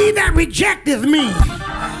 he that rejecteth me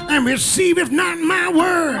and receiveth not my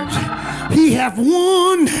words, he hath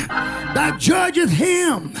one that judgeth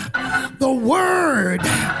him. The word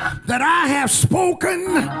that I have spoken,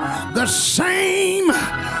 the same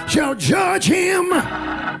shall judge him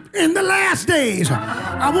in the last days.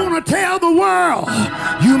 I want to tell the world,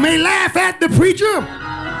 you may laugh at the preacher,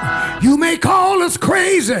 you may call us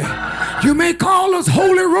crazy, you may call us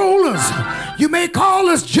holy rollers, you may call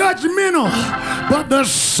us judgmental, but the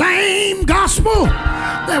same gospel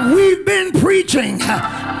that we've been preaching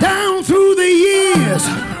down through the years,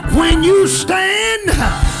 when you stand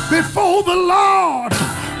before the Lord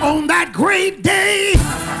on that great day,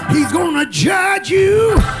 he's going to judge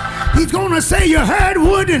you. He's going to say, you heard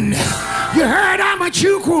Wooden, you heard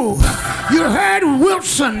Amachukwu, you heard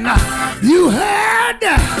Wilson, you heard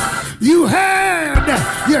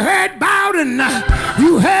Bowden,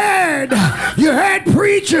 you heard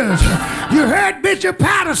preachers, you heard Bishop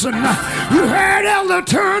Patterson, you heard Elder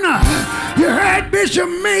Turner, you heard Bishop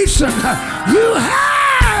Mason, you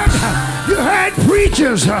heard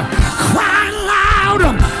preachers crying loud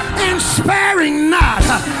and sparing not,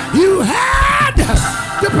 you had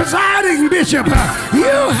the presiding bishop,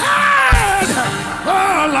 you had,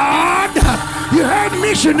 oh Lord, you heard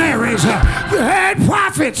missionaries, you heard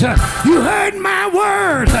prophets, you heard my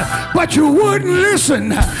word, but you wouldn't listen.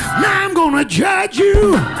 Now I'm going to judge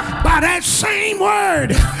you by that same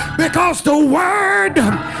word, because the word,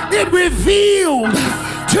 it revealed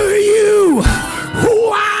to you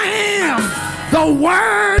who I am. The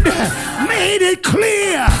word made it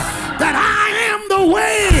clear that I am the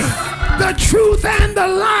way, the truth, and the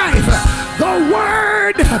life. The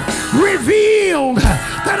word revealed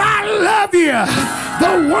that I love you.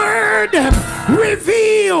 The word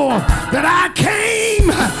revealed that I came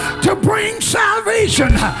to bring salvation.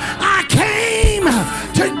 I came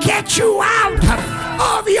to get you out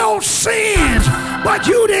of your sins. But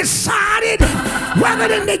you decided rather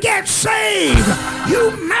than to get saved,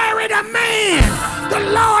 you married a man. The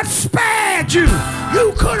Lord spared you.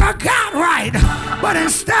 You could have got right, but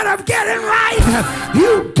instead of getting right,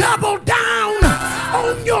 you doubled down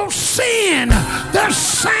on your sin. The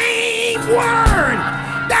same word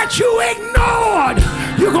that you ignored,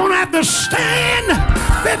 you're going to have to stand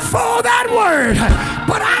before that word.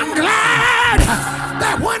 But I'm glad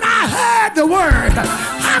that when I heard the word,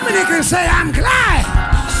 how many can say I'm glad?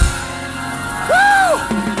 Woo!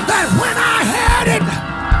 That when I heard it,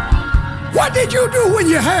 what did you do when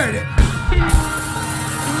you heard it?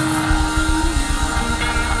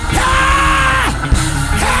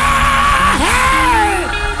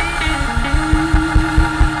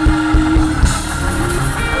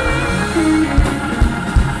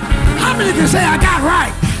 How many can say I got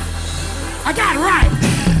right? I got right.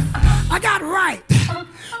 I got right.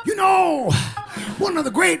 You know, one of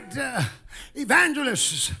the great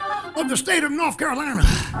evangelists of the state of North Carolina,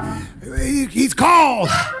 he's called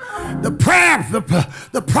the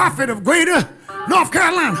prophet of greater North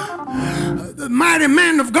Carolina, the mighty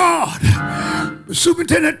man of God,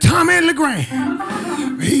 Superintendent Tommy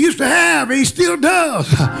LeGrand. He used to have, he still does,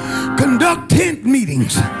 conduct tent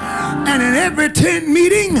meetings. And in every tent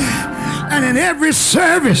meeting and in every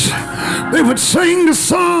service, they would sing the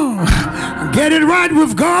song, get it right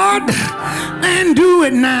with God and do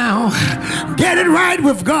it now. Get it right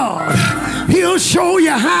with God. He'll show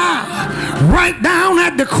you how. Right down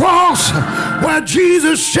at the cross where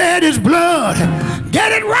Jesus shed his blood.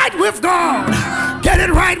 Get it right with God. Get it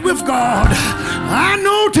right with God. I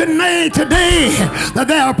know today that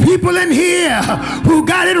there are people in here who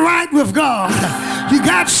got it right with God. You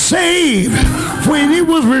got saved when it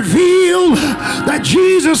was revealed that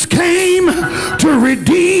Jesus came to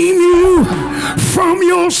redeem you from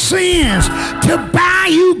your sins, to buy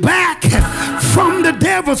you back from the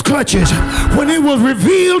devil's clutches. When it was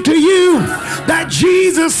revealed to you that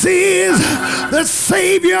Jesus is the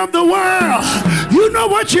Savior of the world, you know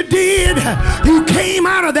what you did? You came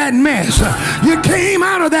out of that mess. You came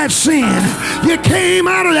out of that sin. You came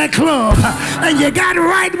out of that club and you got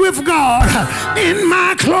right with God. In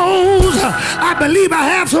my clothes, I believe I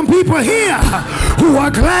have some people here who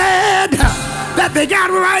are glad that they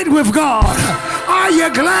got right with God. Are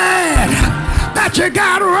you glad that you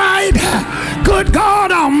got right? Good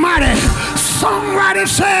God Almighty. Songwriter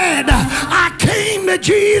said, I came to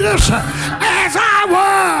Jesus as I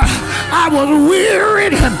was. I was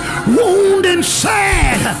wearied, wounded, and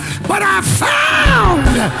sad. but I found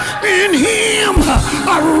in him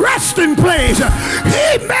a resting place.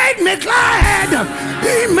 He made me glad.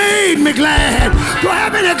 He made me glad. Do I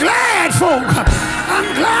have any glad folk?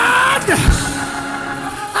 I'm glad.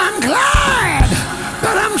 I'm glad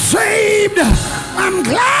that I'm saved. I'm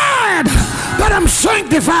glad that I'm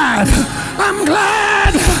sanctified. I'm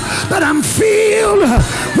glad that I'm filled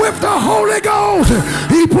with the Holy Ghost.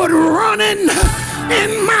 He put running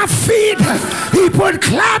in my feet. He put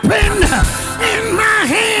clapping in my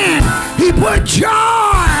hand. He put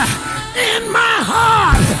joy in my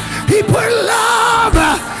heart. He put love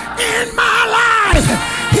in my life.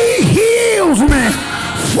 He heals me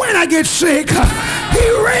when I get sick. He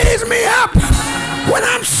raised me up when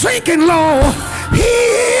I'm sinking low. He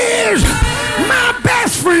is my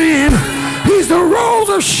best friend. He's the rose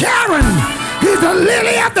of Sharon. He's the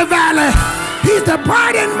lily of the valley. He's the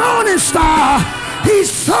bright and morning star. He's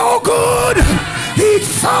so good. He's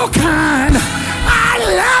so kind. I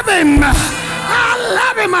love him. I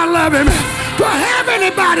love him. I love him. Do I have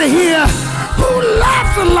anybody here who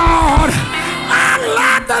loves the Lord? I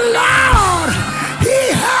love the Lord. He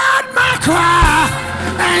heard my cry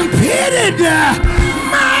and pitied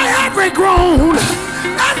my every groan.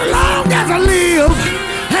 As long as I live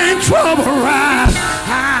and trouble rise,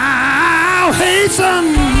 I'll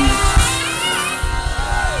hasten.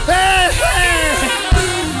 Hey, hey,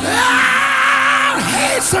 I'll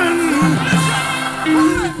hasten.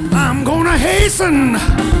 I'm gonna hasten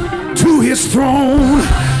to his throne.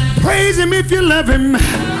 Praise him if you love him.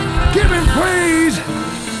 Give him praise.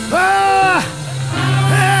 Hey,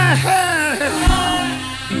 hey.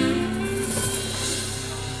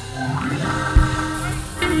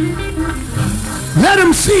 Let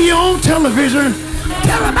him see you on television.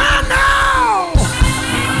 Tell him I know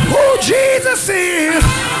who Jesus is.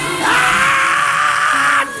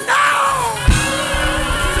 I know.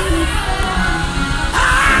 I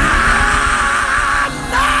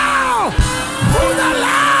know who the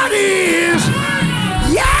Lord is.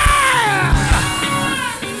 Yeah.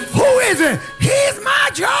 Who is it? He's my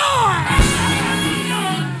joy.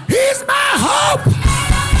 He's my hope.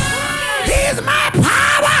 He's my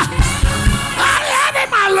power.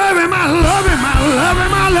 I love him, I love him, I love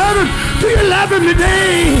him, I love him. Do you love him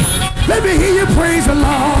today? Let me hear you praise the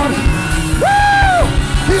Lord. Woo!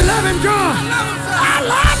 Do you love him, John? I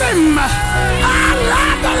love him. I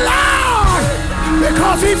love the Lord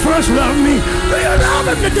because he first loved me. Do you love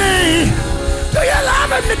him today? Do you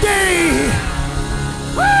love him today?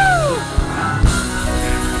 Woo!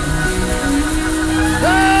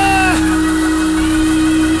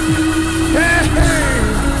 Hey, hey.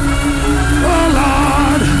 Oh,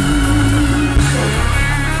 Lord.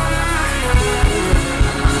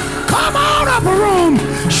 Come on up a room.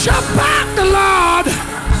 Shabbat the Lord.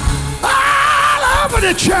 All over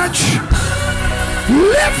the church.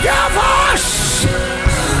 Lift your voice.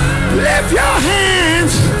 Lift your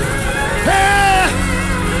hands. Hey,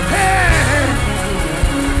 hey.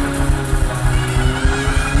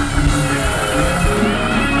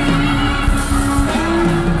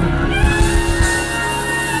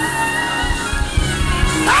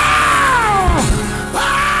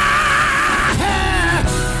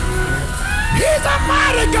 He's a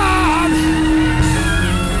mighty God.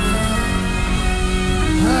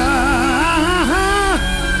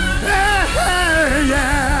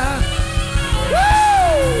 Yeah. Woo!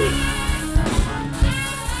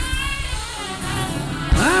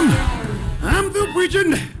 I'm through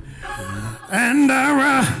preaching, and I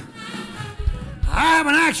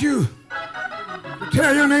haven't asked you to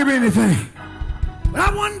tell your neighbor anything, but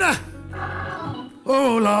I wonder,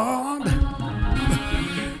 oh Lord,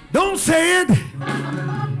 don't say it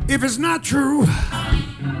if it's not true.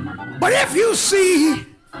 But if you see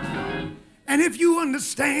and if you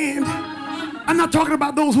understand, I'm not talking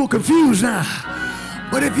about those who are confused now,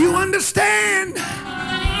 but if you understand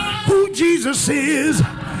who Jesus is,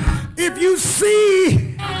 if you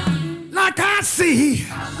see like I see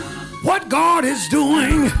what God is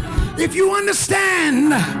doing, if you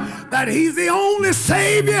understand that he's the only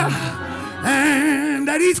Savior and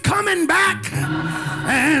that he's coming back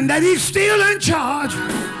and that he's still in charge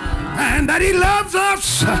and that he loves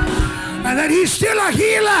us and that he's still a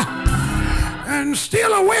healer and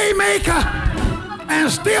still a way maker and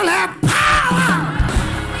still have power.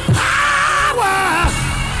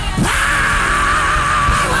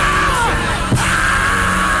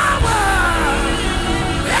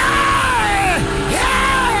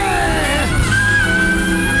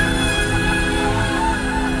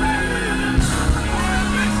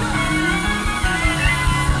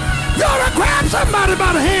 You ought to grab somebody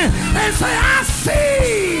by the hand and say, I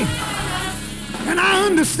see and I I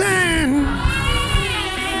understand.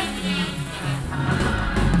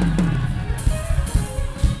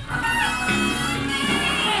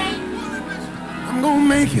 I'm gonna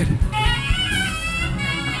make it.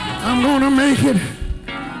 I'm gonna make it.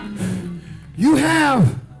 You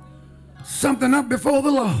have something up before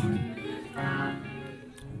the Lord.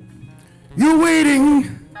 You're waiting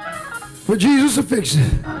for Jesus to fix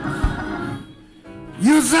it.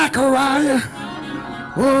 You're Zachariah,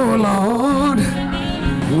 oh Lord,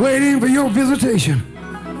 waiting for your visitation.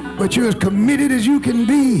 But you're as committed as you can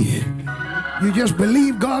be. You just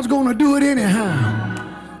believe God's gonna do it anyhow.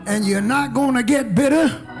 And you're not gonna get bitter,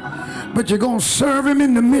 but you're gonna serve him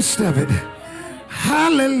in the midst of it.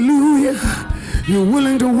 Hallelujah. You're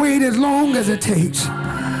willing to wait as long as it takes,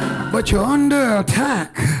 but you're under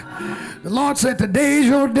attack. The Lord said, today's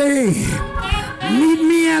your day. Meet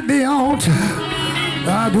me at the altar.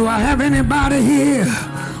 Do I have anybody here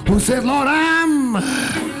who said, Lord, I'm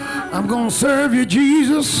going to serve you,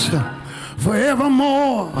 Jesus,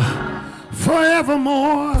 forevermore,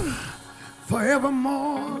 forevermore,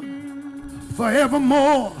 forevermore,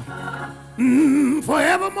 forevermore,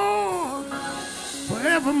 forevermore,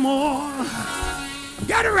 forevermore.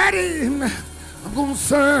 Get ready. I'm going to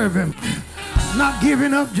serve him. I'm not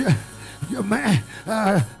giving up.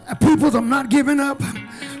 Peoples, I'm not giving up,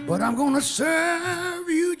 but I'm going to serve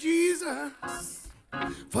you, Jesus,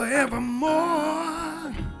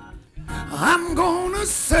 forevermore. I'm going to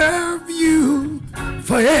serve you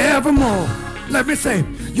forevermore. Let me say,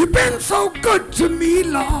 you've been so good to me,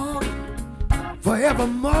 Lord,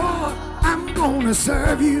 forevermore. I'm going to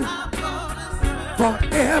serve you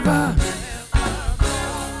forever.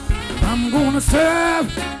 I'm going to serve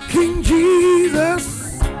King Jesus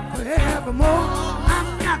forevermore.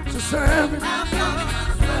 I've got to serve him.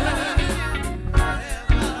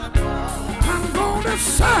 I'm going to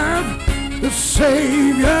serve the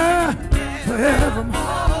Savior forevermore.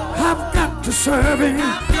 I've got to serve him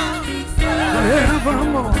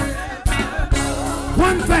forevermore.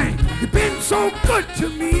 One thing, you've been so good to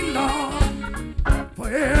me, Lord,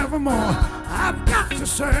 forevermore. I've got to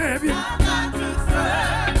serve you.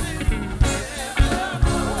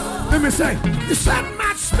 Let me say, you set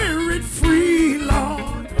my spirit free,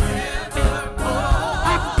 Lord.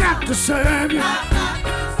 I've got to serve you.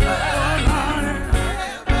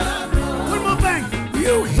 One more thing,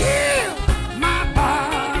 you heal my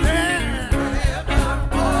body.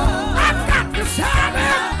 I've got to serve you.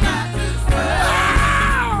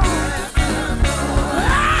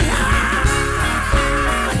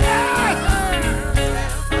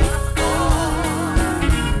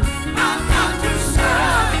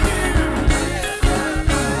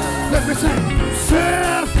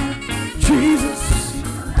 Serve Jesus.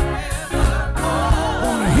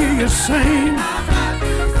 Wanna hear you sing.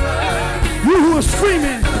 You who are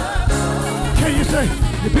screaming, can you say,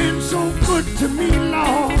 you've been so good to me,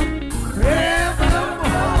 Lord, forevermore.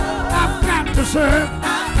 I've got to serve.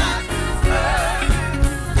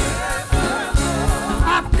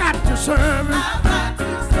 I've got to serve him.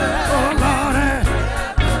 Oh Lord,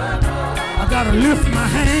 I gotta lift my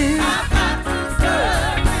hand.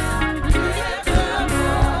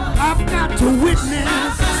 To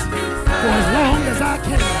witness for as long as I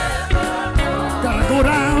can. Gotta go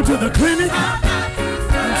down to the clinic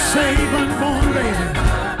and save unborn babies.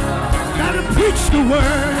 Gotta preach the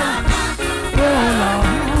word. Oh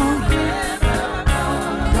Lord.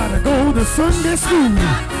 Gotta go to Sunday school.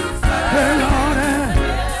 Hey Lord,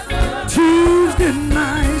 Tuesday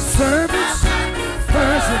night service,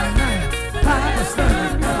 Thursday night Bible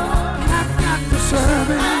study. I've got to serve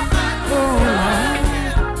him. Oh Lord.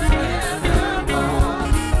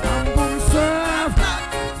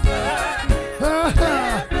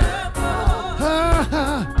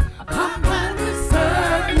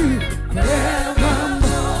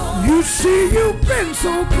 See, you've been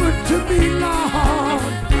so good to me, Lord.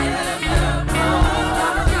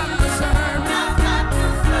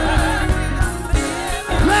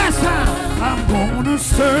 Last time, I'm gonna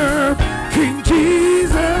serve King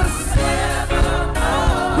Jesus.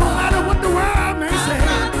 No matter what the world may say,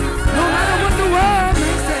 no matter what the world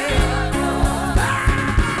may say.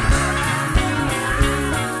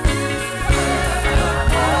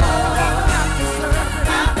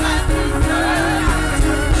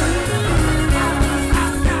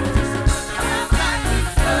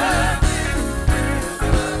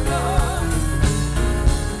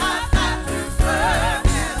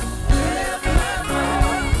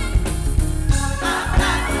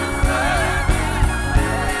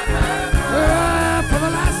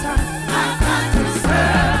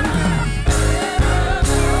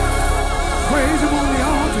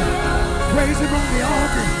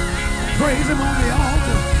 Praise him on the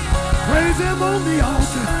altar. Praise him on the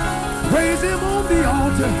altar. Praise him on the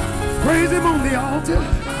altar. Praise him on the altar.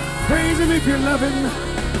 Praise him if you love him.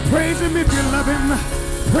 Praise him if you love him.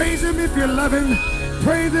 Praise him if you love him.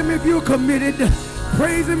 Praise him if you're committed.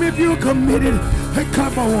 Praise him if you're committed. Hey,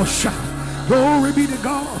 come on, shout. Glory be to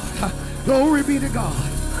God. Glory be to God.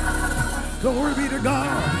 Glory be to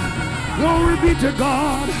God. Glory be to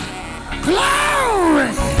God.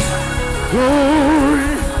 Glory.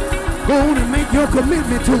 Glory. Go on and make your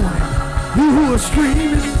commitment to him. You who are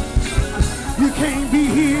streaming, you can't be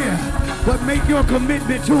here, but make your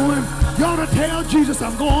commitment to him. You ought to tell Jesus,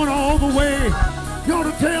 I'm going all the way. You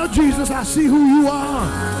ought to tell Jesus, I see who you are.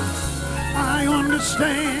 I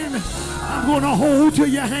understand. I'm going to hold to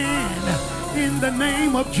your hand in the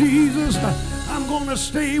name of Jesus. I'm going to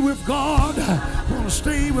stay with God. I'm going to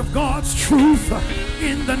stay with God's truth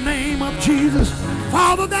in the name of Jesus.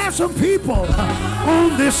 Father, there's some people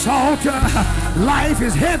on this altar. Life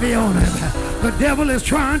is heavy on them. The devil is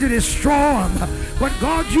trying to destroy them. But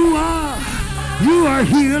God, you are a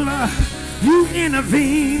healer. You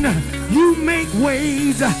intervene. You make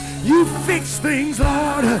ways. You fix things,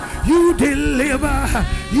 Lord. You deliver.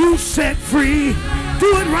 You set free.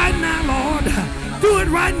 Do it right now, Lord. Do it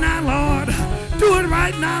right now, Lord. Do it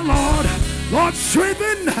right now, Lord. Lord,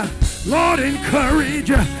 strengthen. Lord, encourage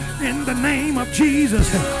in the name of Jesus.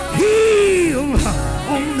 Heal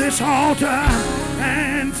on this altar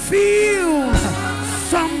and fill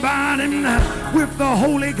somebody with the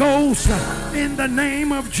Holy Ghost in the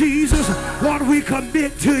name of Jesus. Lord, we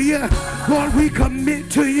commit to you. Lord, we commit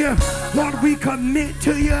to you. Lord, we commit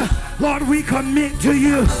to you. Lord, we commit to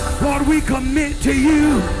you. Lord, we commit to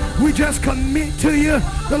you. We just commit to you.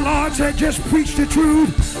 The Lord said just preach the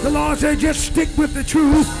truth. The Lord said just stick with the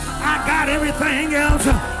truth. I got everything else.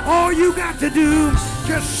 All you got to do,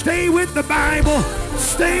 just stay with the Bible.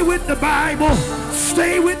 Stay with the Bible.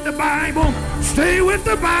 Stay with the Bible. Stay with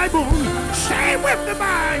the Bible. Stay with the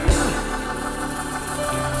Bible.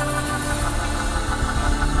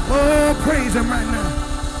 Oh, praise him right now.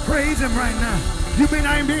 Praise him right now. You may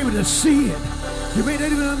not even be able to see it. You may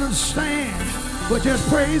not even understand. But just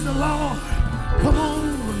praise the Lord. Come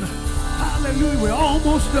on. Hallelujah. We're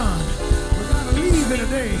almost done. We're going to leave here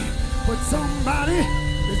today. But somebody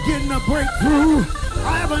is getting a breakthrough.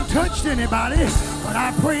 I haven't touched anybody, but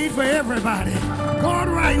I prayed for everybody. God,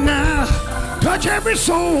 right now, touch every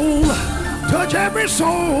soul. Touch every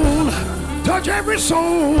soul. Touch every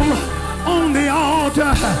soul on the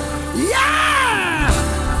altar. Yeah!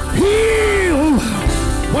 Heal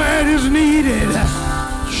where it is needed.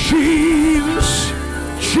 Jesus,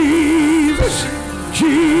 Jesus,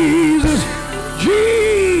 Jesus,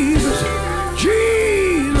 Jesus,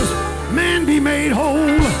 Jesus. Man, be made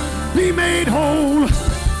whole, be made whole,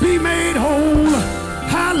 be made whole.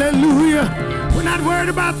 Hallelujah. We're not worried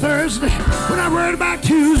about Thursday. We're not worried about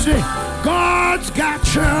Tuesday. God's got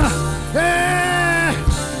you. Yeah.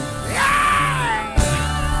 Yeah.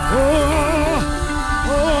 Oh,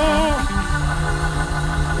 oh.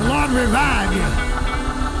 The Lord revive you.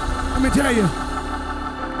 Let me tell you.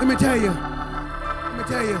 Let me tell you. Let me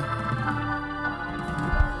tell you.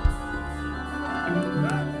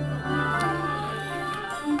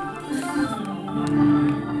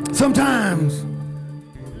 Sometimes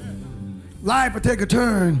life will take a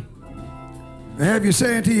turn and have you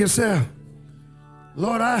saying to yourself,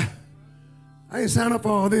 Lord, I didn't sign up for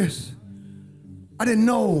all this. I didn't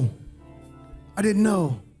know. I didn't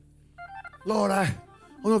know. Lord, I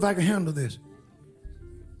don't know if I can handle this.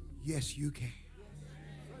 Yes, you can.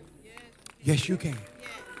 Yes, you can.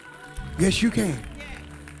 Yes, you can.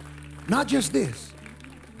 Not just this,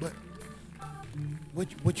 but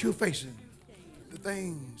what you're facing. The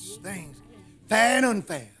things, fair and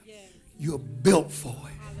unfair. You're built for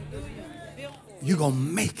it. You're going to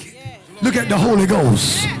make it. Look at the Holy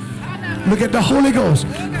Ghost. Look at the Holy Ghost.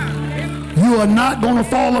 You are not going to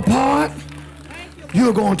fall apart.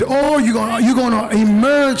 You're going to, you're going to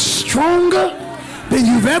emerge stronger than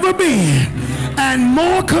you've ever been and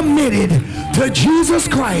more committed to Jesus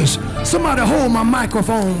Christ. Somebody hold my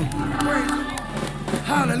microphone.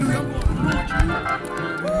 Hallelujah.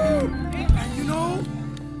 And you know,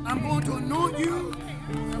 I'm going to anoint you.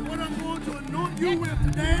 And what I'm going to anoint you with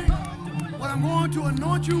today, what I'm going to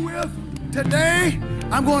anoint you with today,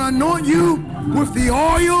 I'm going to anoint you with the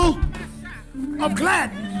oil of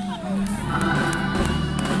gladness.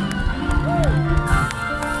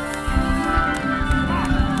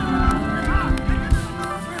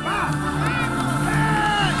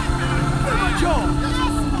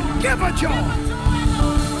 Give her joy.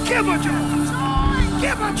 Give her joy.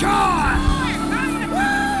 Give her joy.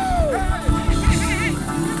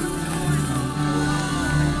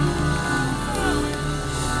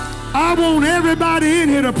 I want everybody in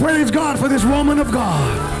here to praise God for this woman of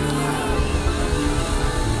God.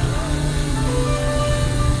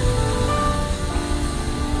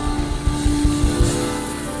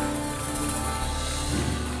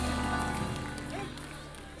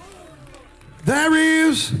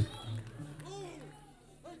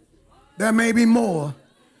 There may be more.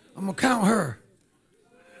 I'm going to count her.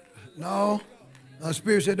 No, the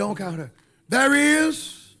Spirit said don't count her. There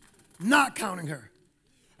is, not counting her,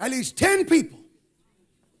 at least 10 people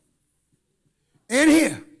in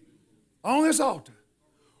here on this altar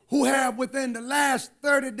who have within the last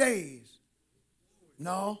 30 days,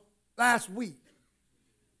 no, last week,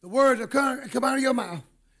 the words that come out of your mouth,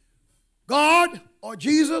 God or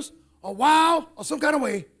Jesus or wow or some kind of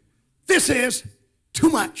way, this is too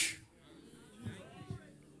much.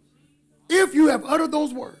 If you have uttered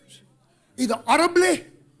those words, either audibly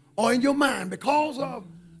or in your mind because of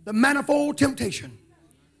the manifold temptation,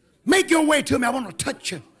 make your way to me. I want to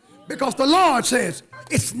touch you because the Lord says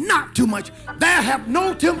it's not too much. There have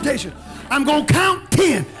no temptation. I'm going to count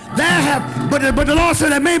 10. There have, but the Lord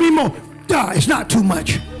said there may be more. It's not too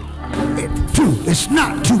much. 2, it's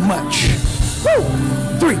not too much.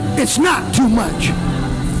 3, it's not too much.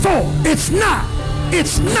 4, it's not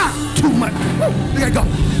too much. There you go.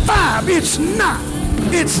 5, it's not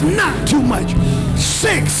too much.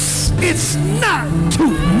 6, it's not too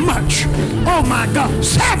much. Oh my God.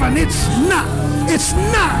 7, it's not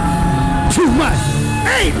too much.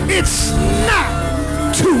 8, it's not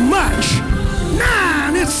too much.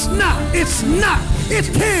 9, it's not. It's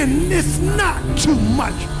 10, it's not too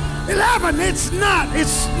much. 11, it's not.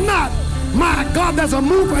 My God, there's a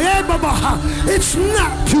move. It's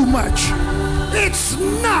not too much. It's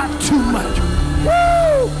not too much.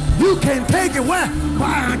 Woo! You can take it where?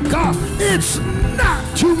 My God, it's not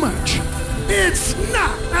too much. It's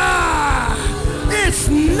not. It's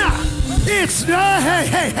not. It's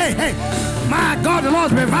hey. My God, the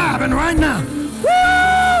Lord's reviving right now.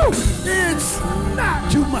 Woo! It's not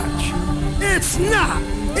too much. It's not.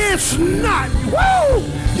 Woo!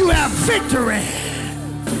 You have victory.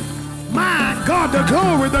 My God, the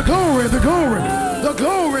glory.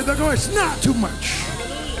 It's not too much.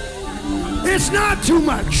 It's not too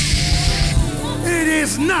much. It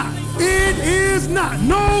is not. It is not.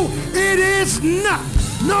 No, it is not.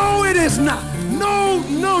 No, it is not. No,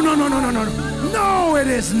 it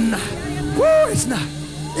is not. Woo, it's not.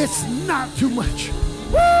 It's not too much.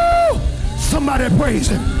 Woo! Somebody praise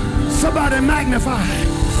him. Somebody magnify.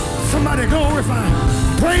 Somebody glorify.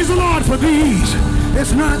 Praise the Lord for these.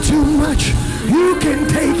 It's not too much. You can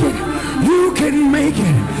take it. You can make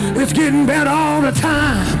it. It's getting better all the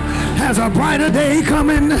time. There's a brighter day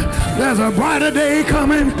coming. There's a brighter day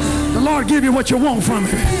coming. The Lord give you what you want from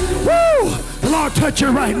him. Woo! The Lord touch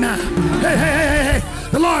you right now. Hey.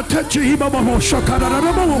 The Lord touch you. The Lord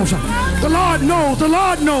knows. The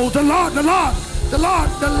Lord.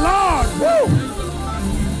 Woo!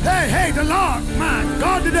 Hey, the Lord. My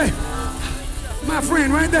God today. My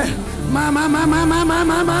friend right there. My.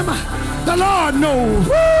 The Lord knows.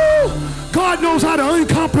 Woo! God knows how to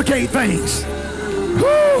uncomplicate things.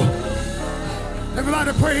 Woo!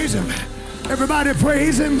 Everybody praise him. Everybody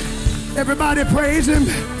praise him. Everybody praise him.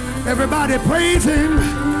 Everybody praise him.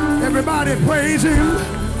 Everybody praise him.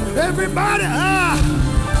 Everybody.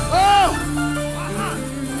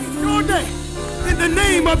 Your day. In the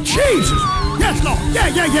name of Jesus. Yes, Lord.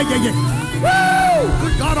 Yeah. Woo!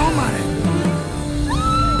 Good God Almighty.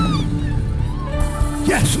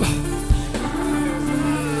 Yes, Lord.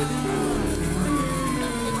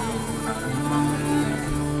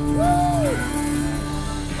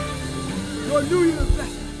 Your New Year's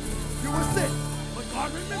blessing. You were sick, but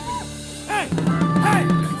God remembered you. Hey.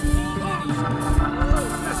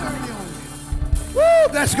 That's already on you. Woo!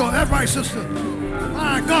 Let's go. That's right, sister.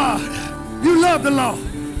 My God. You love the Lord.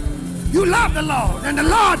 You love the Lord. And the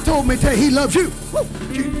Lord told me that he loves you. Woo!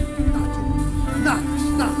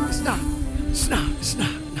 It's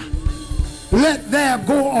not. Let there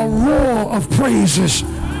go a roar of praises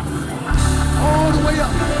all the way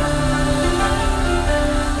up.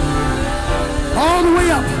 All the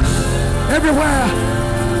way up. Everywhere.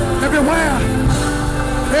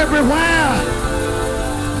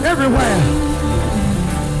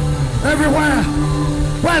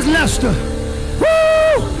 Where's Lester?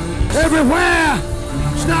 Woo! Everywhere.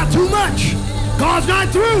 It's not too much. God's not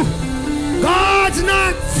through.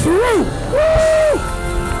 Woo!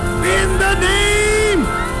 In the name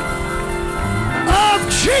of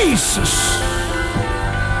Jesus.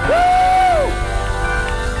 Woo!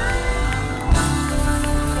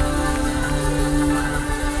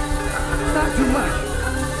 Not too much.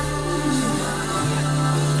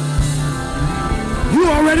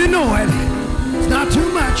 already know it. It's not too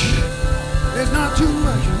much. It's not too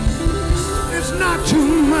much. It's not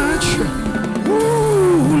too much.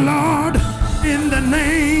 Ooh, Lord, in the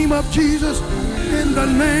name of Jesus. In the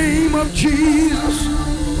name of Jesus.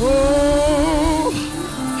 Oh,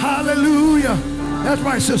 hallelujah. That's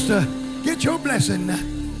right, sister. Get your blessing.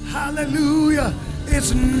 Hallelujah.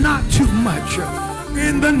 It's not too much.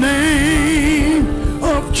 In the name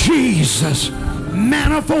of Jesus.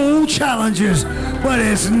 Manifold challenges, but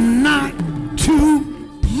it's not too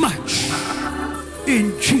much.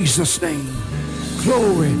 In Jesus' name.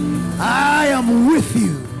 Glory. I am with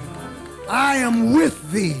you. I am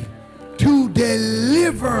with thee to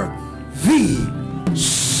deliver thee,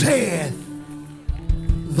 saith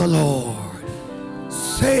the Lord.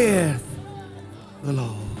 Saith the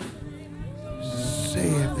Lord.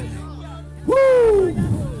 Saith the Lord. Woo!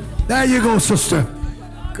 There you go, sister.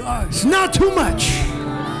 God, it's not too much.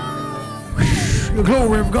 The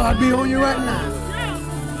glory of God be on you right now.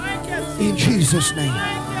 In Jesus' name.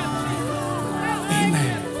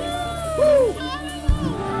 Amen. Woo.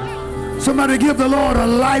 Somebody give the Lord a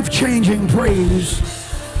life-changing praise.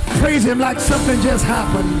 Praise him like something just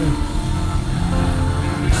happened.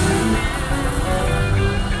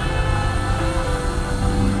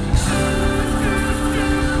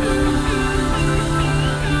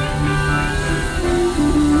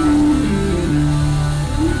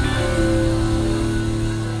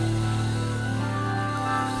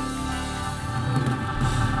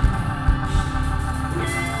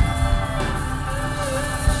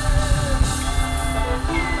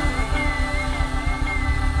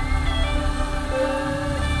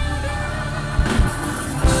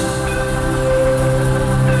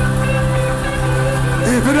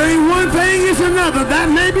 Another, that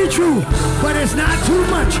may be true, but it's not too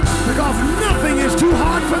much because nothing is too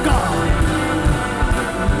hard for God.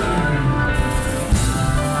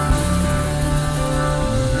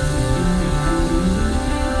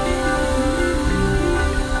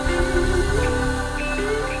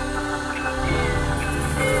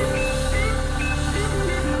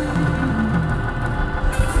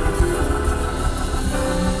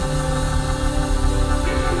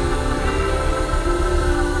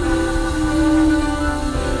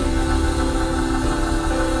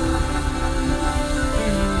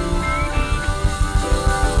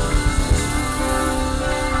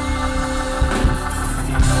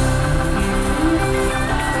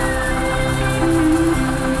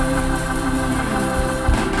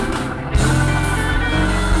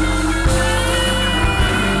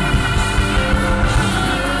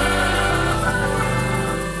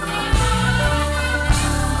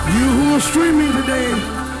 Streaming today,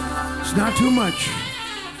 it's not too much.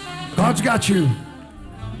 God's got you.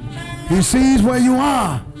 He sees where you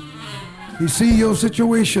are. He sees your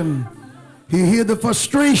situation. He hears the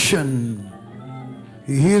frustration.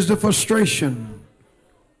 He hears the frustration.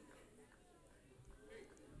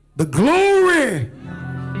 The glory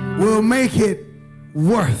will make it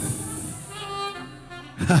worth.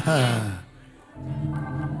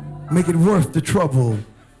 Make it worth the trouble.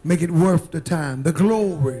 Make it worth the time. The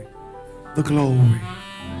glory. The glory.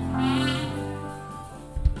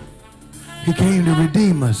 He came to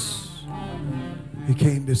redeem us. He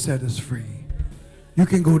came to set us free. You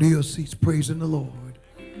can go to your seats praising the Lord.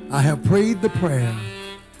 I have prayed the prayer.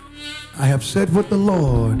 I have said what the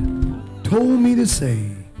Lord told me to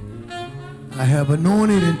say. I have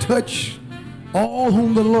anointed and touched all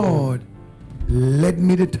whom the Lord led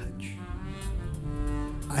me to touch.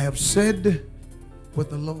 I have said what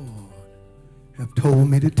the Lord have told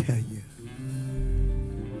me to tell you.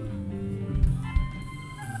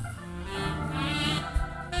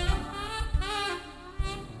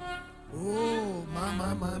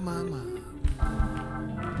 My.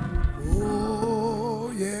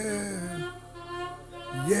 Oh, yeah.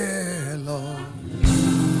 Yeah, Lord.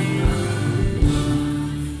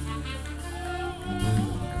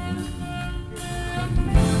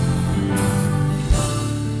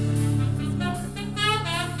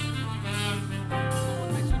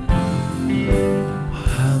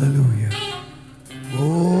 Hallelujah.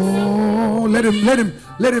 Oh, let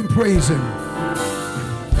him praise him.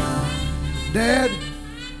 Dad,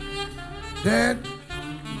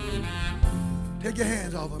 take your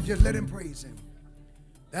hands off him. Just let him praise him.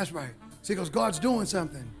 That's right. See, because God's doing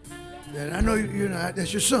something. And I know you know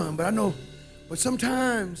that's your son, but I know. But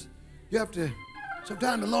sometimes you have to.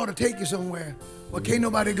 Sometimes the Lord will take you somewhere, but can't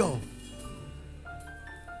nobody go.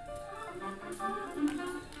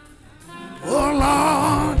 Oh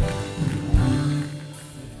Lord.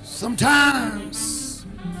 Sometimes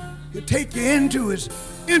He'll take you into His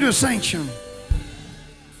inner sanction.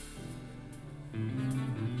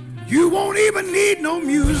 You won't even need no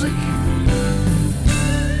music.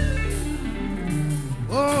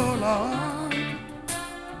 Oh, Lord.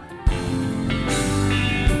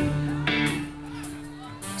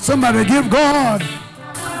 Somebody give God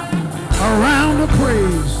a round of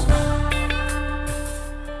praise.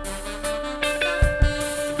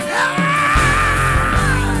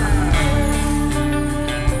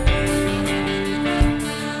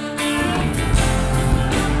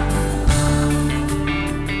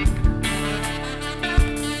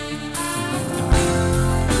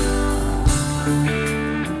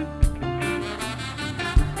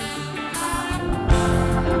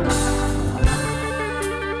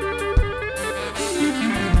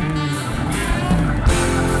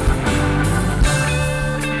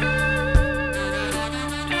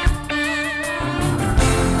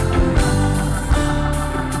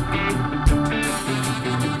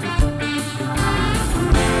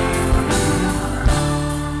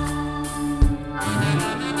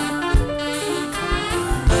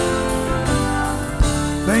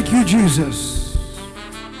 Thank you, Jesus.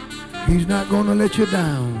 He's not going to let you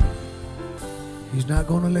down. He's not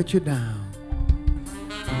going to let you down.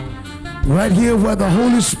 Right here where the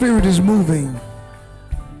Holy Spirit is moving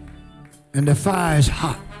and the fire is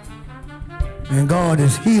hot and God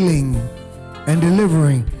is healing and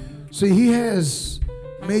delivering. See, he has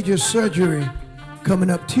major surgery coming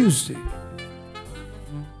up Tuesday.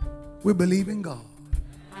 We believe in God.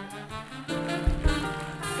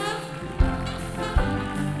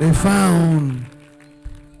 They found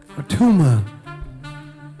a tumor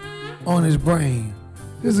on his brain.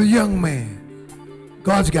 This is a young man.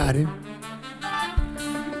 God's got him.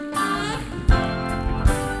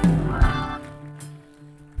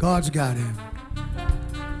 God's got him.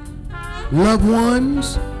 Loved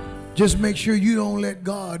ones, just make sure you don't let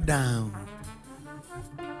God down.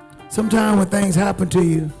 Sometimes when things happen to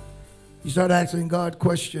you, you start asking God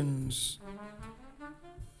questions.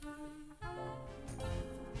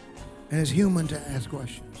 And it's human to ask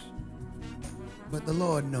questions. But the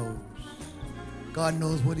Lord knows. God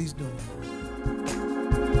knows what he's doing.